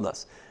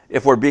boldness.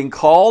 If we're being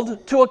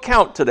called to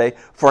account today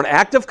for an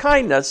act of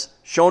kindness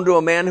shown to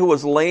a man who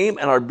was lame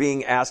and are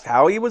being asked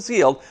how he was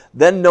healed,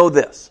 then know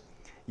this,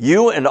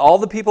 you and all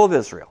the people of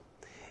Israel,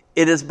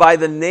 it is by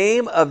the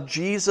name of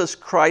Jesus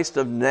Christ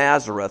of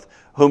Nazareth,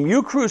 whom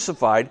you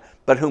crucified,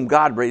 but whom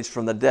God raised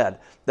from the dead,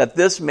 that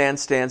this man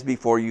stands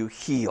before you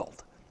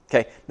healed.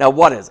 Okay, now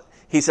what is it?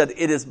 He said,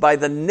 it is by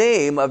the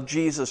name of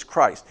Jesus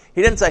Christ.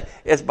 He didn't say,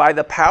 it's by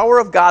the power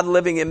of God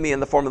living in me in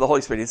the form of the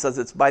Holy Spirit. He says,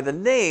 it's by the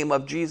name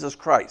of Jesus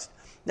Christ.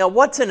 Now,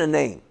 what's in a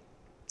name?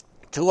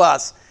 To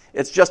us,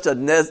 it's just a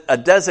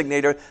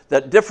designator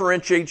that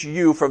differentiates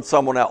you from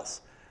someone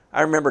else.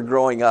 I remember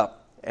growing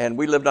up, and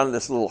we lived on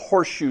this little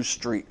horseshoe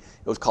street.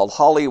 It was called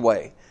Holly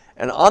Way.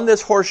 And on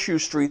this horseshoe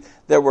street,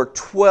 there were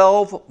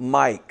 12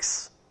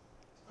 Mikes.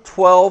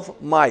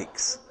 12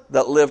 Mikes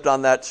that lived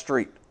on that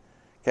street.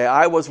 Okay,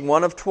 I was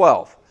one of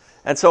 12.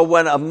 And so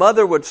when a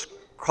mother would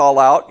call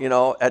out,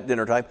 at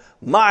dinner time,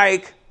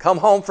 Mike, come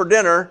home for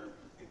dinner,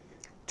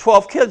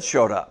 12 kids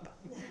showed up.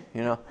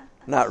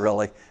 Not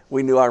really.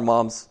 We knew our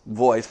mom's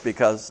voice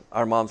because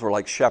our moms were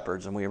like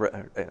shepherds, and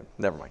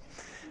never mind.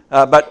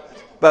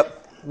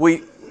 But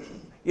we,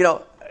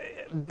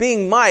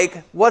 being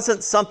Mike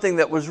wasn't something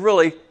that was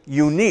really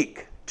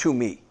unique to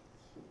me.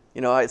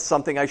 It's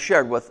something I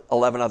shared with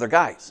 11 other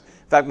guys.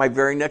 In fact, my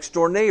very next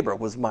door neighbor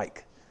was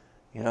Mike.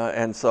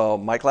 And so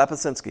Mike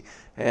Lapasinski.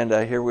 And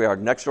here we are,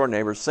 next door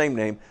neighbors, same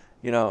name,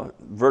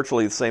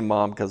 virtually the same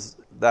mom, because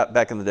that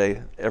back in the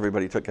day,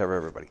 everybody took care of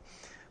everybody.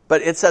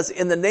 But it says,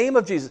 in the name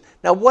of Jesus.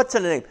 Now, what's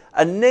in a name?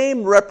 A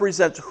name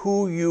represents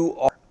who you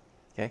are.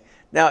 Okay.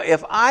 Now,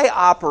 if I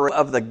operate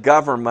of the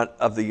government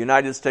of the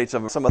United States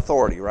of some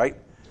authority, right?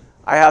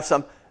 I have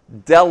some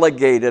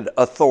delegated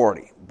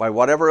authority. By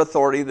whatever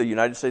authority the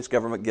United States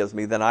government gives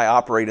me, then I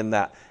operate in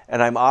that.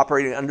 And I'm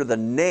operating under the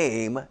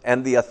name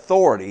and the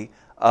authority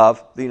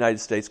of the United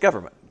States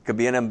government. It could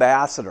be an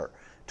ambassador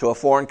to a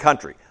foreign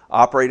country,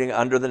 operating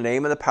under the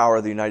name and the power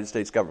of the United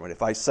States government.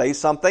 If I say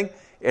something,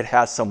 it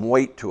has some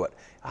weight to it.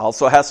 It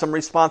also has some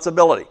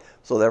responsibility.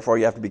 So therefore,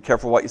 you have to be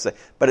careful what you say.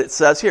 But it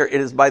says here,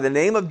 it is by the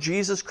name of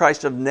Jesus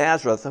Christ of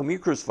Nazareth, whom you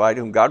crucified,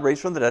 whom God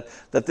raised from the dead,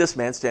 that this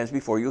man stands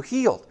before you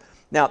healed.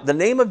 Now, the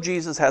name of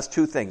Jesus has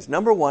two things.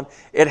 Number one,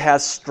 it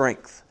has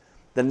strength.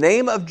 The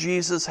name of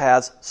Jesus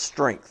has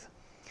strength.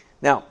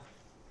 Now,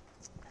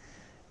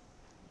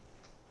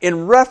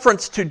 in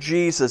reference to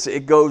Jesus,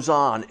 it goes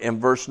on in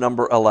verse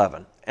number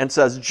 11 and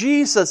says,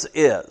 Jesus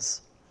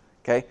is.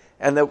 Okay?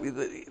 And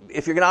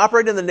if you're going to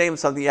operate in the name of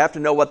something, you have to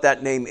know what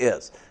that name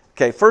is.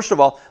 Okay, first of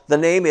all, the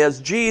name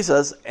is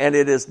Jesus, and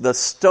it is the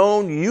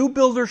stone you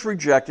builders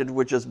rejected,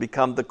 which has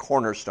become the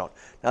cornerstone.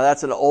 Now,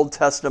 that's an Old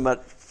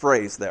Testament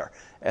phrase there.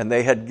 And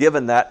they had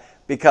given that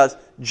because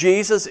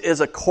Jesus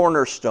is a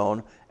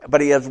cornerstone,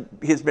 but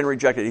he's been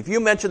rejected. If you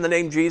mention the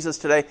name Jesus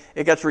today,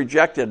 it gets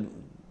rejected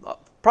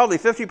probably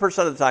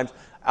 50% of the times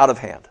out of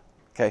hand.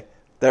 Okay?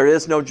 There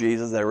is no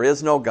Jesus. There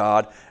is no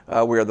God.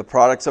 We are the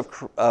products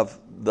of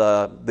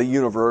the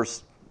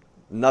universe,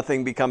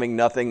 nothing becoming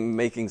nothing,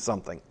 making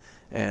something.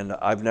 And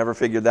I've never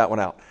figured that one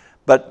out.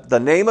 But the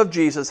name of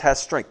Jesus has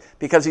strength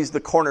because he's the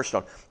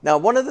cornerstone. Now,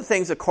 one of the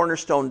things a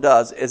cornerstone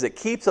does is it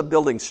keeps a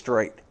building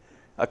straight.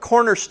 A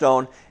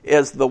cornerstone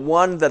is the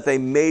one that they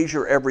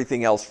measure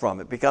everything else from.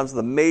 It becomes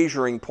the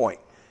measuring point.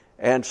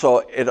 And so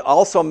it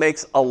also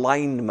makes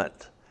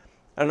alignment.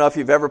 I don't know if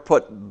you've ever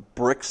put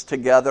bricks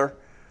together.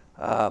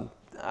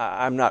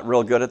 I'm not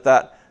real good at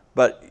that.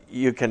 But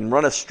you can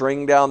run a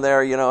string down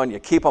there, and you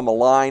keep them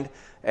aligned.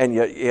 And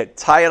you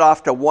tie it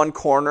off to one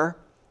corner,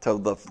 to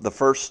the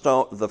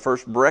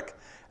first brick.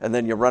 And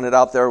then you run it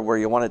out there where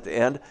you want it to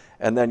end.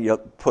 And then you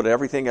put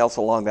everything else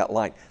along that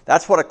line.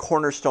 That's what a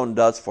cornerstone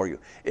does for you.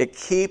 It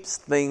keeps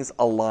things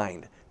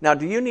aligned. Now,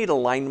 do you need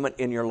alignment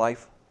in your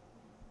life?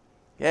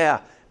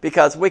 Yeah,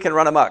 because we can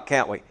run amok,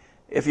 can't we?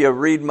 If you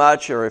read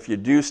much or if you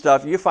do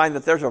stuff, you find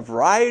that there's a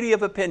variety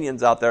of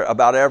opinions out there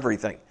about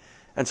everything.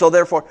 And so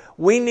therefore,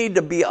 we need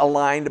to be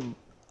aligned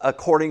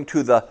according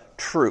to the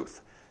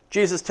truth.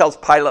 Jesus tells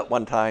Pilate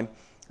one time,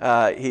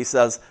 he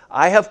says,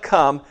 I have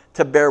come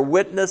to bear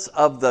witness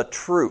of the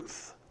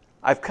truth.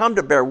 I've come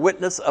to bear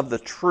witness of the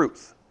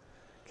truth.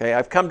 Okay,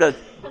 I've come to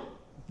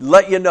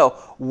let you know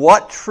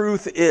what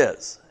truth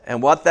is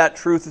and what that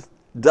truth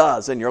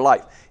does in your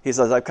life. He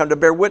says, I've come to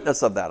bear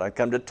witness of that. I've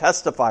come to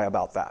testify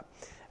about that.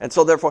 And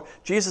so therefore,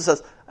 Jesus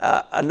says,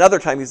 another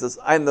time he says,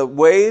 I'm the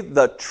way,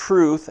 the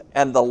truth,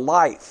 and the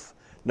life.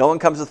 No one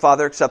comes to the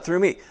Father except through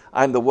me.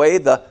 I'm the way,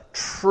 the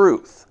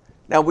truth.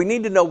 Now, we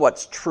need to know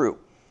what's true.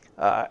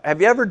 Have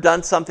you ever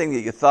done something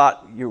that you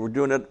thought you were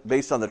doing it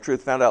based on the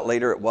truth, found out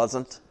later it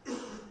wasn't?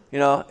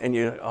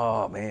 And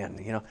oh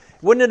man,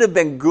 wouldn't it have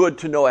been good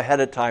to know ahead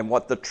of time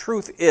what the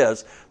truth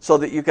is so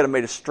that you could have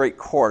made a straight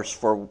course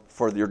for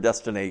your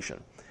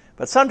destination?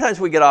 But sometimes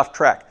we get off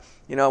track.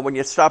 When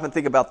you stop and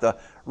think about the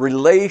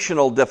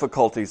relational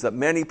difficulties that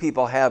many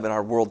people have in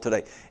our world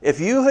today. If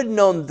you had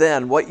known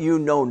then what you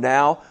know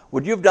now,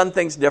 would you have done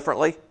things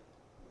differently?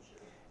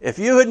 If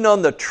you had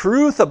known the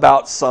truth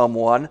about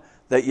someone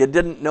that you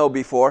didn't know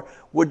before,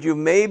 would you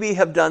maybe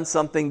have done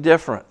something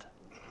different?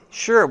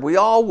 Sure, we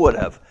all would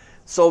have.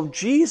 So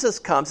Jesus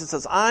comes and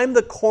says, I'm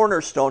the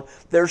cornerstone.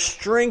 There's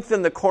strength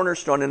in the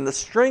cornerstone, and the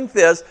strength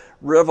is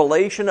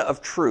revelation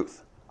of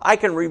truth. I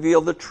can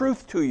reveal the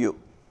truth to you.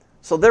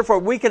 So therefore,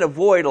 we can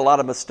avoid a lot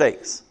of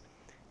mistakes.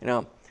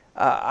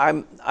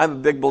 I'm a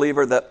big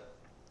believer that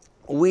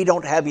we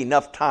don't have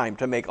enough time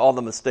to make all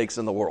the mistakes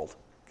in the world.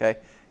 Okay?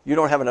 You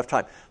don't have enough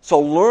time. So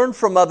learn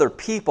from other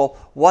people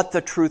what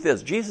the truth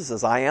is. Jesus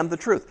says, I am the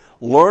truth.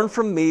 Learn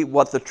from me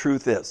what the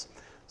truth is.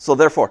 So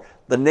therefore,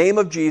 the name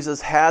of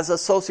Jesus has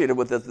associated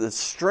with it the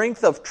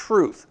strength of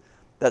truth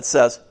that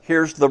says,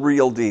 here's the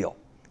real deal.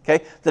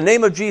 Okay? The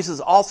name of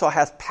Jesus also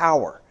has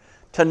power.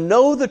 To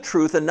know the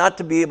truth and not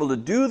to be able to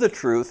do the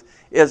truth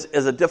is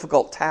a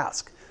difficult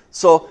task.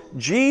 So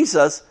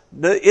Jesus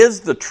is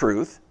the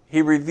truth.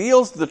 He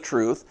reveals the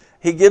truth.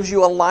 He gives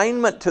you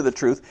alignment to the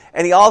truth.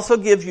 And he also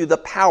gives you the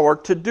power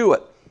to do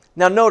it.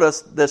 Now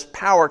notice this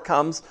power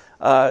comes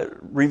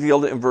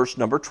revealed in verse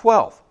number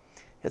 12.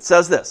 It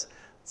says this,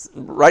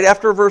 right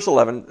after verse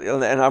 11,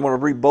 and I want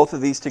to read both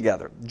of these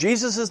together.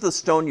 Jesus is the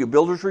stone you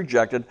builders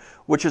rejected,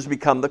 which has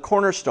become the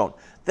cornerstone.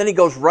 Then he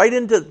goes right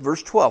into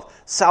verse 12.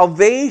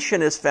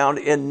 Salvation is found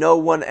in no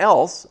one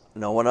else,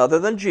 no one other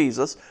than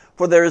Jesus,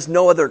 for there is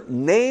no other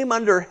name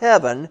under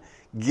heaven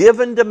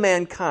given to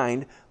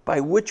mankind by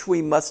which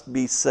we must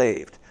be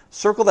saved.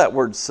 Circle that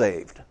word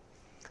saved.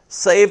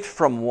 Saved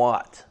from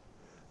what?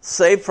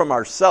 Saved from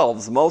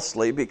ourselves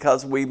mostly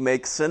because we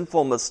make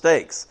sinful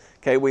mistakes.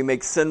 Okay, we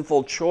make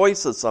sinful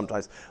choices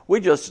sometimes. We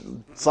just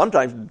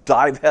sometimes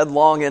dive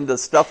headlong into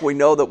stuff we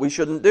know that we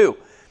shouldn't do.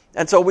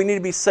 And so we need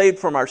to be saved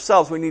from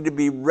ourselves. We need to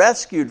be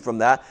rescued from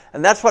that.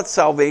 And that's what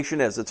salvation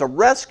is. It's a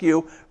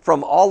rescue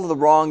from all of the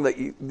wrong that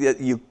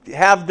you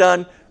have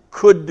done,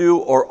 could do,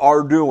 or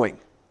are doing.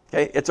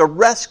 Okay, it's a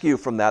rescue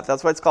from that.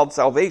 That's why it's called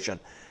salvation.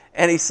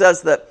 And he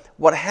says that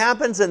what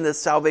happens in this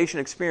salvation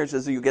experience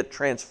is that you get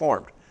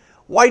transformed.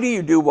 Why do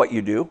you do what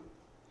you do?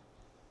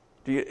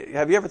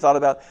 Have you ever thought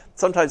about,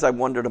 sometimes I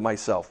wonder to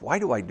myself, why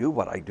do I do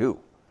what I do?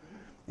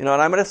 And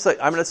I'm going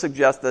to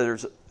suggest that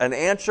there's an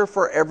answer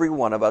for every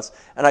one of us,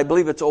 and I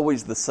believe it's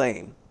always the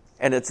same.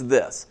 And it's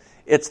this.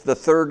 It's the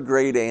third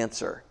grade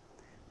answer.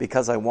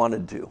 Because I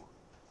wanted to.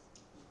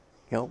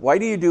 Why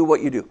do you do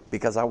what you do?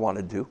 Because I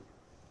wanted to.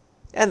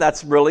 And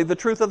that's really the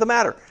truth of the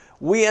matter.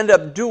 We end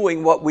up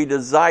doing what we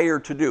desire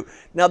to do.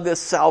 Now this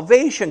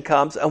salvation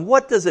comes, and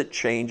what does it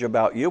change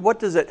about you? What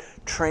does it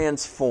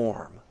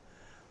transform?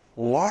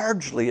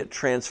 Largely it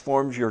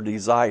transforms your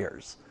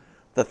desires.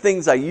 The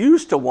things I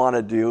used to want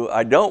to do,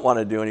 I don't want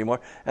to do anymore.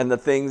 And the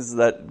things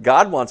that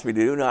God wants me to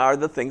do now are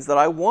the things that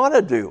I want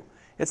to do.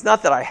 It's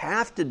not that I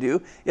have to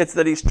do. It's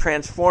that he's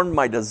transformed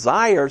my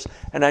desires,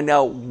 and I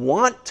now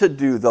want to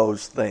do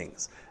those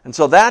things. And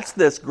so that's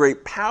this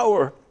great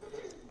power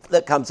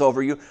that comes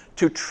over you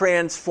to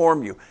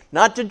transform you.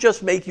 Not to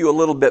just make you a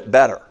little bit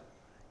better.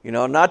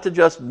 Not to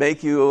just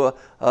make you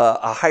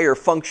a higher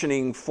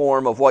functioning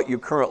form of what you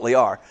currently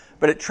are.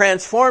 But it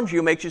transforms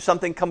you, makes you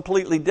something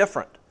completely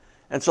different.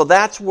 And so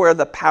that's where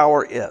the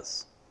power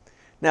is.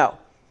 Now,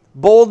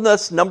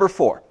 boldness, number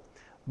 4.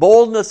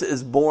 Boldness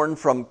is born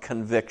from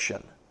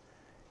conviction.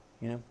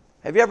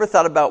 Have you ever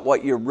thought about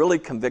what you're really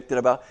convicted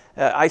about?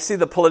 I see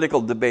the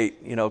political debate,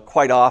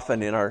 quite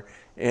often in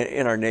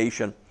our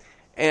nation.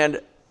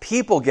 And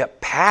people get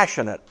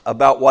passionate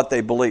about what they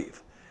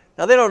believe.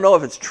 Now, they don't know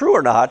if it's true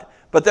or not,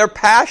 but they're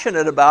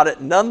passionate about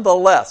it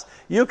nonetheless.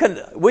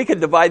 We can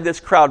divide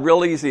this crowd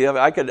real easy.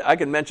 I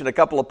could mention a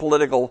couple of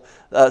political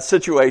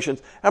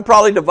situations and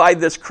probably divide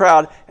this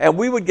crowd, and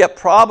we would get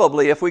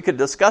probably, if we could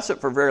discuss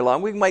it for very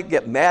long, we might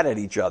get mad at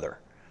each other.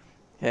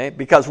 Okay?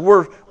 Because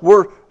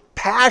we're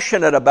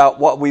passionate about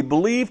what we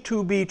believe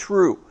to be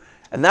true.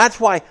 And that's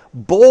why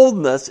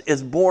boldness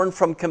is born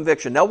from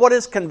conviction. Now, what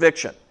is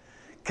conviction?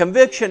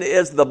 Conviction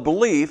is the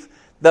belief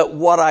that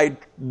what I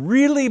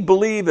really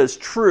believe is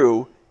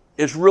true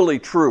is really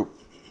true.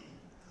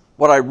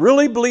 What I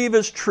really believe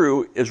is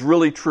true is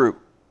really true.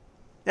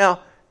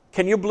 Now,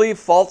 can you believe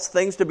false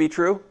things to be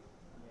true?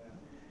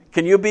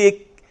 Can you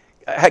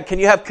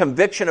have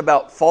conviction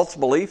about false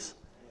beliefs?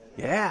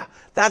 Yeah.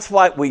 That's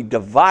what we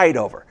divide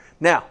over.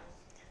 Now,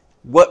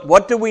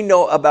 what do we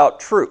know about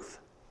truth?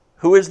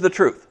 Who is the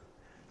truth?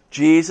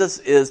 Jesus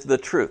is the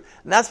truth.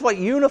 And that's what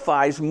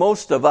unifies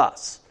most of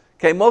us.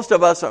 Okay, most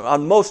of us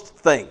on most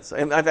things.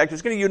 In fact,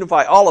 it's going to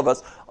unify all of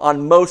us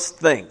on most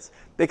things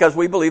because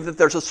we believe that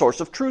there's a source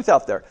of truth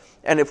out there.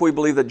 And if we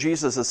believe that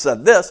Jesus has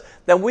said this,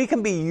 then we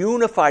can be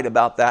unified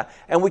about that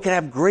and we can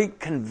have great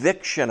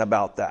conviction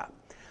about that.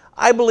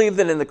 I believe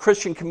that in the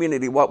Christian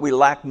community, what we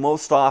lack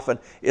most often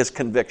is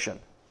conviction.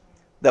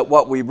 That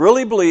what we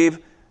really believe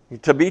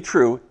to be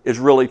true is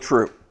really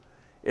true.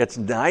 It's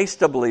nice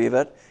to believe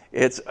it.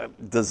 It's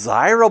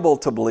desirable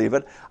to believe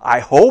it.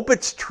 I hope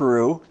it's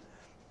true.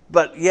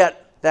 But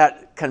yet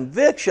that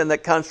conviction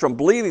that comes from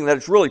believing that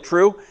it's really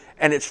true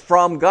and it's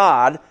from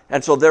God,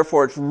 and so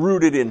therefore it's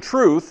rooted in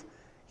truth,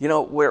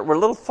 we're a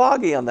little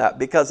foggy on that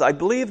because I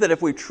believe that if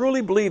we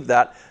truly believe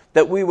that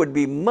we would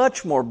be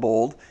much more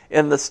bold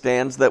in the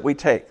stands that we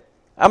take.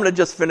 I'm going to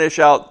just finish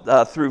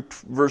out through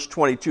verse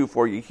 22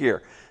 for you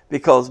here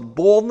because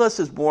boldness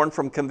is born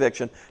from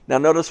conviction. Now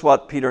notice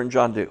what Peter and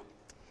John do.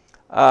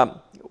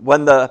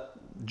 When the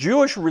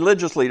Jewish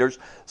religious leaders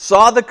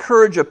saw the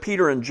courage of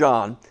Peter and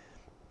John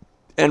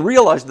and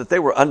realized that they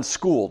were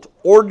unschooled,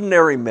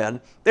 ordinary men,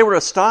 they were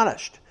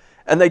astonished.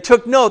 And they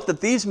took note that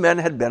these men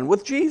had been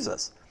with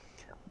Jesus.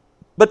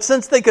 But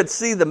since they could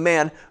see the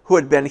man who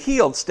had been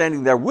healed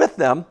standing there with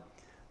them,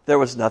 there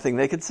was nothing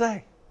they could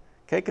say.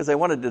 Okay, because they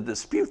wanted to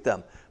dispute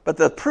them. But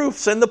the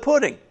proof's in the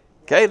pudding.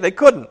 Okay, they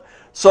couldn't.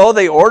 So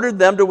they ordered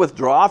them to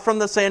withdraw from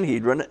the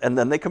Sanhedrin, and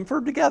then they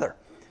conferred together.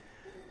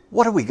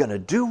 What are we going to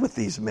do with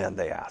these men,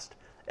 they asked.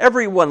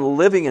 Everyone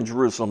living in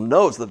Jerusalem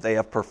knows that they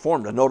have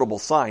performed a notable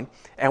sign,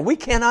 and we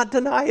cannot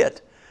deny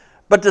it.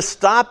 But to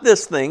stop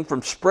this thing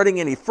from spreading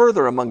any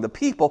further among the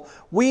people,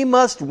 we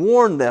must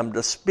warn them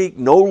to speak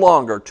no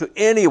longer to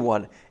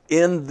anyone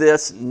in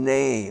this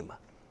name.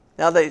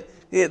 Now they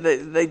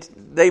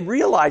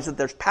realize that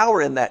there's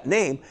power in that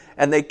name,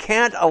 and they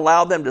can't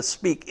allow them to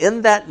speak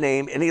in that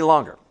name any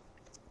longer.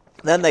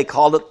 Then they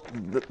called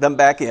them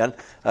back in,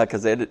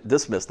 because they had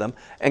dismissed them,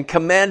 and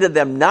commanded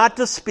them not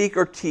to speak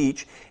or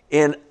teach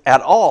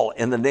at all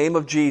in the name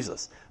of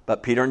Jesus.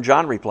 But Peter and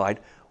John replied,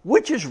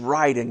 which is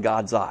right in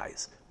God's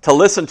eyes, to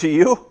listen to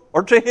you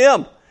or to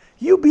him?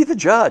 You be the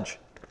judge.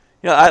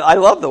 I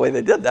love the way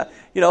they did that.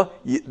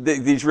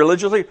 These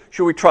religious leaders,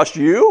 should we trust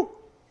you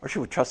or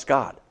should we trust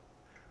God?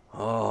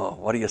 Oh,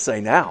 what do you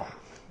say now?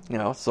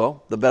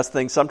 So the best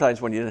thing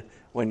sometimes when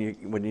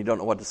you don't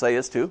know what to say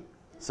is to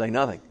say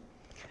nothing.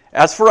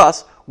 As for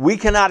us, we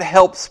cannot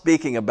help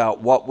speaking about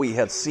what we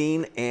have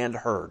seen and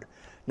heard.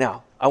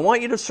 Now, I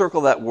want you to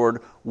circle that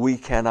word, we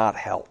cannot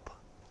help.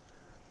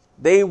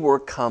 They were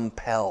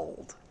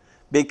compelled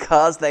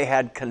because they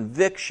had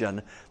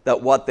conviction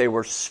that what they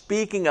were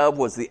speaking of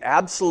was the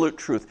absolute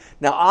truth.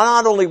 Now,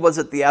 not only was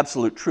it the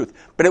absolute truth,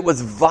 but it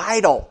was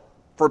vital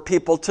for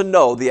people to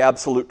know the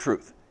absolute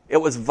truth. It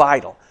was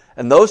vital.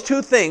 And those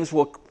two things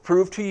will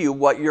prove to you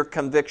what your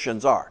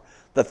convictions are.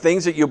 The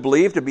things that you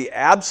believe to be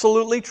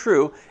absolutely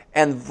true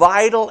and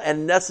vital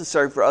and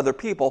necessary for other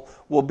people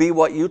will be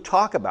what you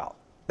talk about.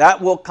 That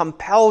will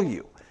compel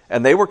you.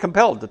 And they were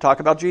compelled to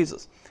talk about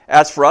Jesus.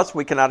 As for us,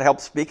 we cannot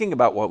help speaking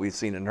about what we've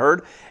seen and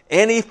heard.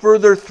 Any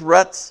further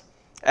threats,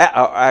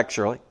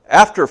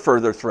 after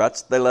further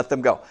threats, they let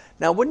them go.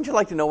 Now, wouldn't you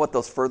like to know what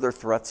those further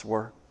threats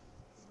were?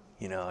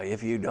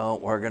 If you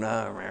don't, we're going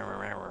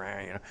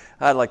to,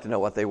 I'd like to know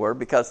what they were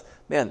because,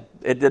 man,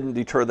 it didn't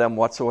deter them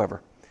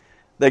whatsoever.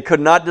 They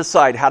could not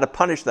decide how to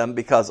punish them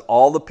because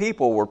all the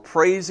people were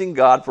praising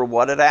God for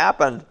what had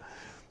happened.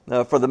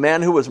 For the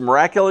man who was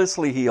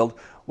miraculously healed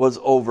was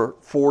over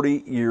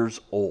 40 years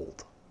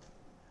old.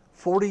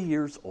 40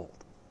 years old.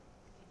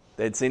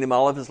 They'd seen him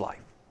all of his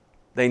life.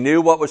 They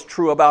knew what was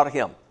true about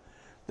him.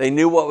 They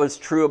knew what was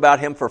true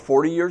about him for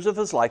 40 years of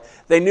his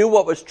life. They knew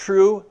what was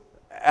true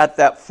at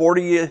that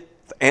 40th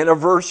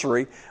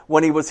anniversary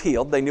when he was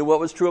healed. They knew what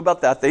was true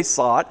about that. They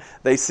saw it.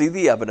 They see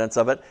the evidence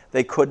of it.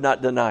 They could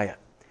not deny it.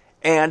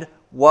 And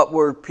what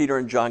were Peter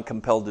and John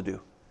compelled to do?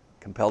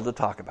 Compelled to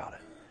talk about it.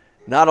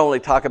 Not only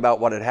talk about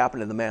what had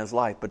happened in the man's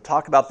life, but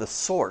talk about the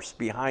source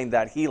behind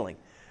that healing.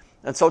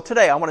 And so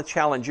today I want to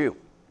challenge you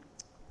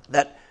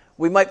that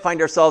we might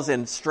find ourselves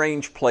in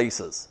strange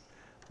places,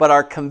 but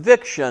our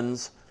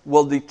convictions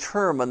will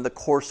determine the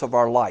course of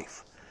our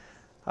life.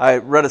 I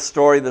read a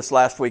story this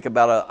last week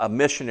about a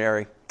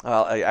missionary,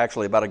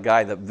 actually about a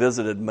guy that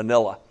visited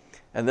Manila,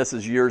 and this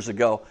is years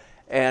ago.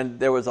 And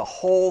there was a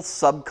whole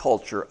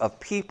subculture of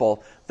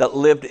people that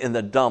lived in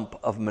the dump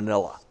of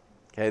Manila.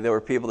 Okay, there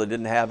were people that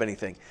didn't have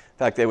anything. In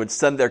fact, they would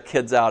send their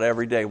kids out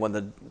every day when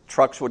the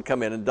trucks would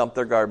come in and dump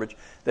their garbage.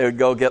 They would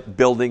go get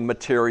building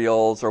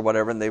materials or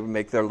whatever, and they would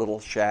make their little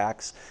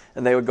shacks.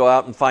 And they would go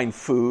out and find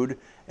food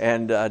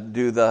and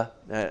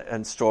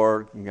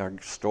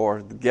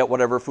get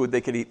whatever food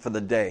they could eat for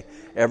the day.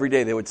 Every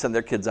day they would send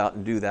their kids out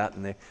and do that.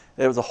 And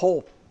there was a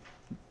whole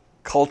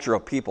culture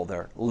of people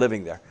there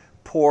living there.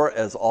 Poor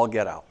as all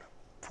get out.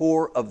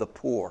 Poor of the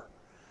poor.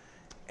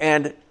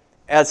 And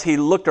as he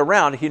looked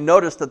around, he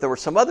noticed that there were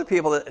some other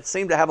people that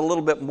seemed to have a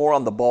little bit more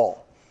on the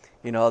ball.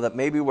 That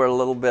maybe were a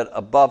little bit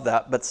above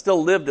that, but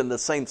still lived in the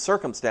same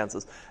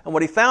circumstances. And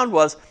what he found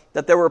was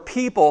that there were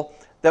people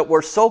that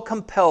were so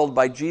compelled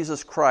by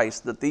Jesus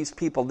Christ that these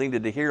people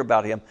needed to hear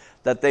about him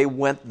that they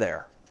went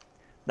there.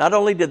 Not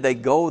only did they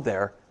go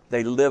there,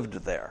 they lived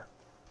there.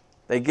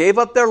 They gave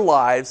up their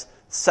lives,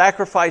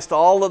 sacrificed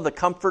all of the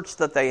comforts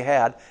that they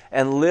had,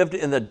 and lived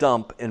in the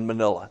dump in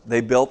Manila.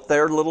 They built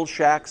their little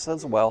shacks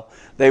as well.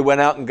 They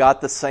went out and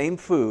got the same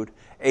food,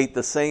 ate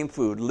the same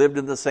food, lived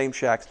in the same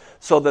shacks,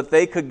 so that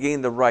they could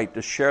gain the right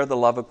to share the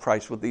love of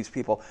Christ with these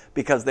people,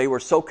 because they were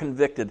so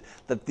convicted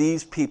that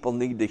these people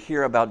need to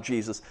hear about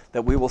Jesus,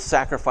 that we will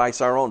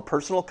sacrifice our own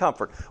personal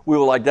comfort. We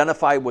will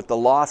identify with the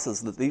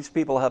losses that these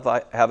people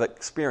have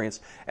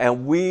experienced,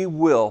 and we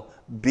will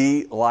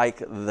be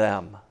like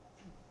them.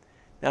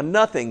 Now,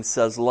 nothing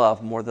says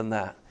love more than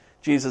that.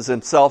 Jesus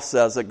himself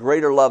says that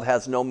greater love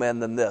has no man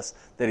than this,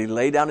 that he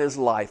lay down his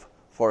life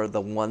for the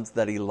ones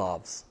that he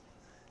loves.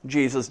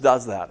 Jesus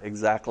does that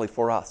exactly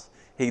for us.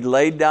 He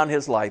laid down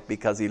his life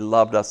because he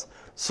loved us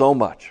so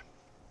much.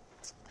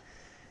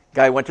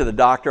 Guy went to the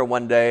doctor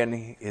one day and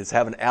he is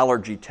having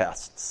allergy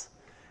tests.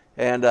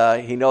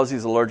 And he knows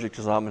he's allergic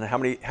to something.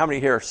 How many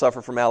here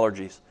suffer from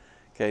allergies?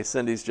 Okay,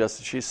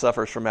 she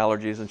suffers from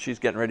allergies, and she's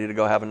getting ready to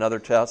go have another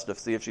test to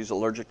see if she's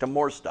allergic to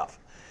more stuff.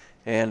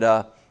 And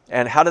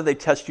how do they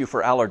test you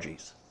for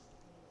allergies?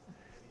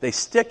 They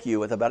stick you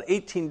with about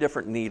 18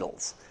 different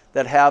needles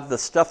that have the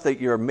stuff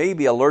that you're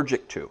maybe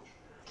allergic to.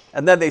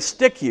 And then they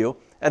stick you,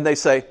 and they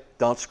say,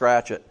 don't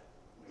scratch it.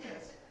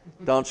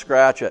 Don't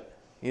scratch it.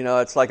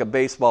 It's like a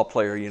baseball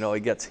player, he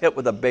gets hit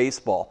with a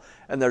baseball.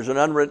 And there's an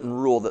unwritten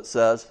rule that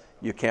says,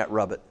 you can't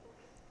rub it.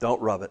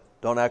 Don't rub it.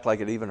 Don't act like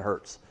it even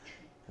hurts.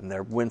 And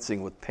they're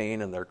wincing with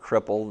pain, and they're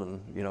crippled,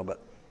 and, but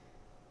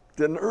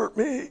didn't hurt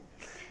me.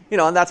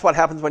 And that's what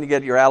happens when you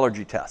get your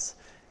allergy tests.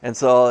 And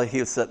so he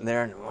was sitting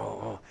there,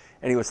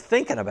 and he was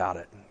thinking about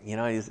it.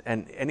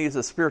 And he's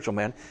a spiritual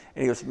man,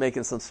 and he was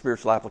making some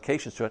spiritual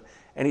applications to it.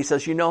 And he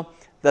says,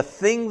 the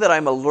thing that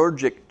I'm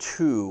allergic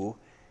to,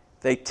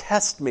 they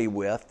test me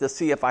with to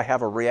see if I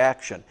have a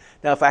reaction.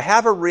 Now, if I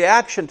have a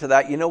reaction to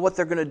that, you know what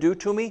they're going to do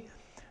to me?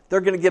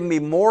 They're going to give me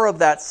more of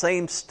that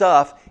same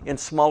stuff in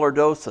smaller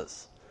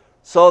doses,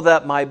 so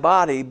that my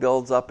body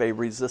builds up a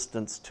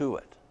resistance to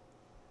it.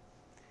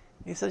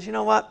 He says, you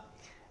know what?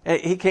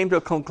 And he came to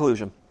a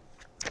conclusion.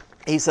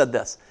 He said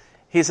this.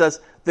 He says,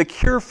 the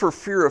cure for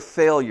fear of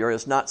failure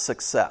is not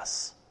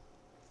success.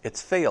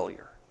 It's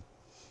failure.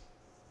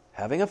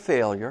 Having a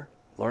failure,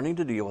 learning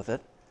to deal with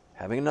it.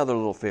 Having another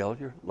little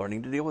failure,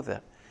 learning to deal with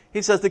it.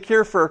 He says the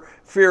cure for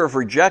fear of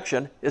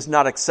rejection is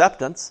not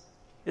acceptance.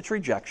 It's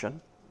rejection.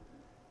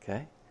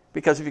 Okay?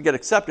 Because if you get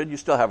accepted, you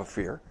still have a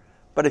fear.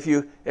 But if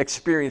you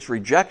experience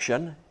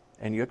rejection,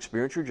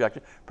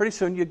 pretty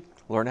soon you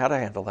learn how to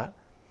handle that.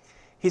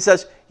 He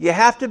says, you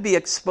have to be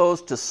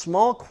exposed to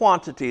small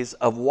quantities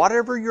of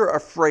whatever you're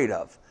afraid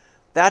of.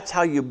 That's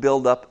how you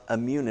build up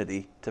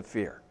immunity to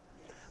fear.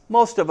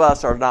 Most of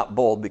us are not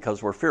bold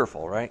because we're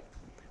fearful, right?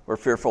 We're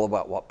fearful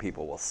about what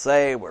people will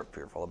say. We're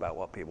fearful about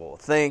what people will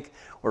think.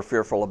 We're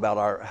fearful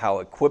about how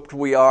equipped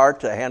we are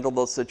to handle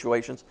those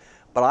situations.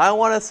 But I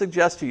want to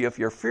suggest to you, if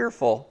you're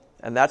fearful,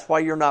 and that's why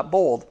you're not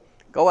bold,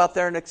 go out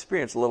there and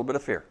experience a little bit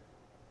of fear.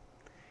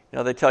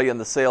 They tell you in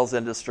the sales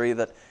industry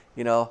that,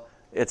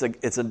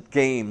 it's a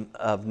game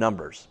of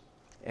numbers.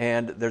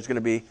 And there's going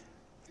to be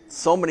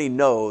so many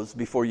no's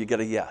before you get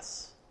a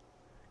yes.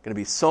 Going to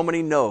be so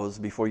many no's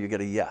before you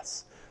get a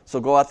yes. So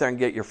go out there and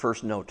get your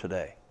first no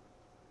today.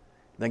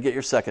 Then get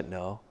your second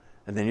no.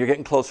 And then you're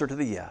getting closer to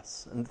the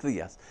yes and to the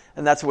yes.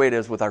 And that's the way it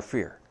is with our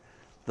fear.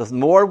 The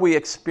more we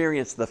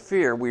experience the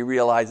fear, we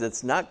realize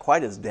it's not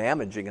quite as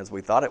damaging as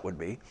we thought it would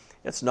be.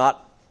 It's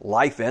not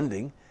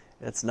life-ending.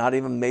 It's not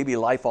even maybe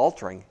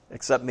life-altering,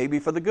 except maybe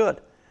for the good.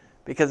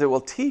 Because it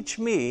will teach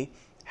me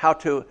how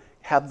to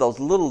have those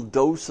little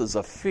doses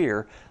of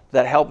fear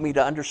that help me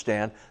to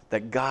understand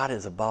that God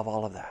is above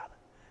all of that.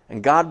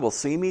 And God will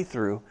see me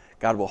through,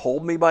 God will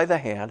hold me by the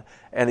hand,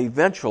 and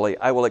eventually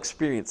I will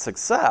experience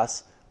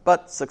success,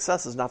 but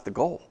success is not the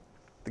goal.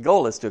 The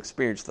goal is to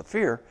experience the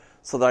fear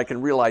so that I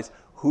can realize,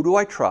 who do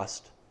I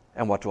trust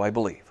and what do I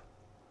believe?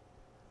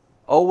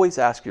 Always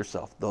ask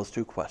yourself those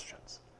two questions.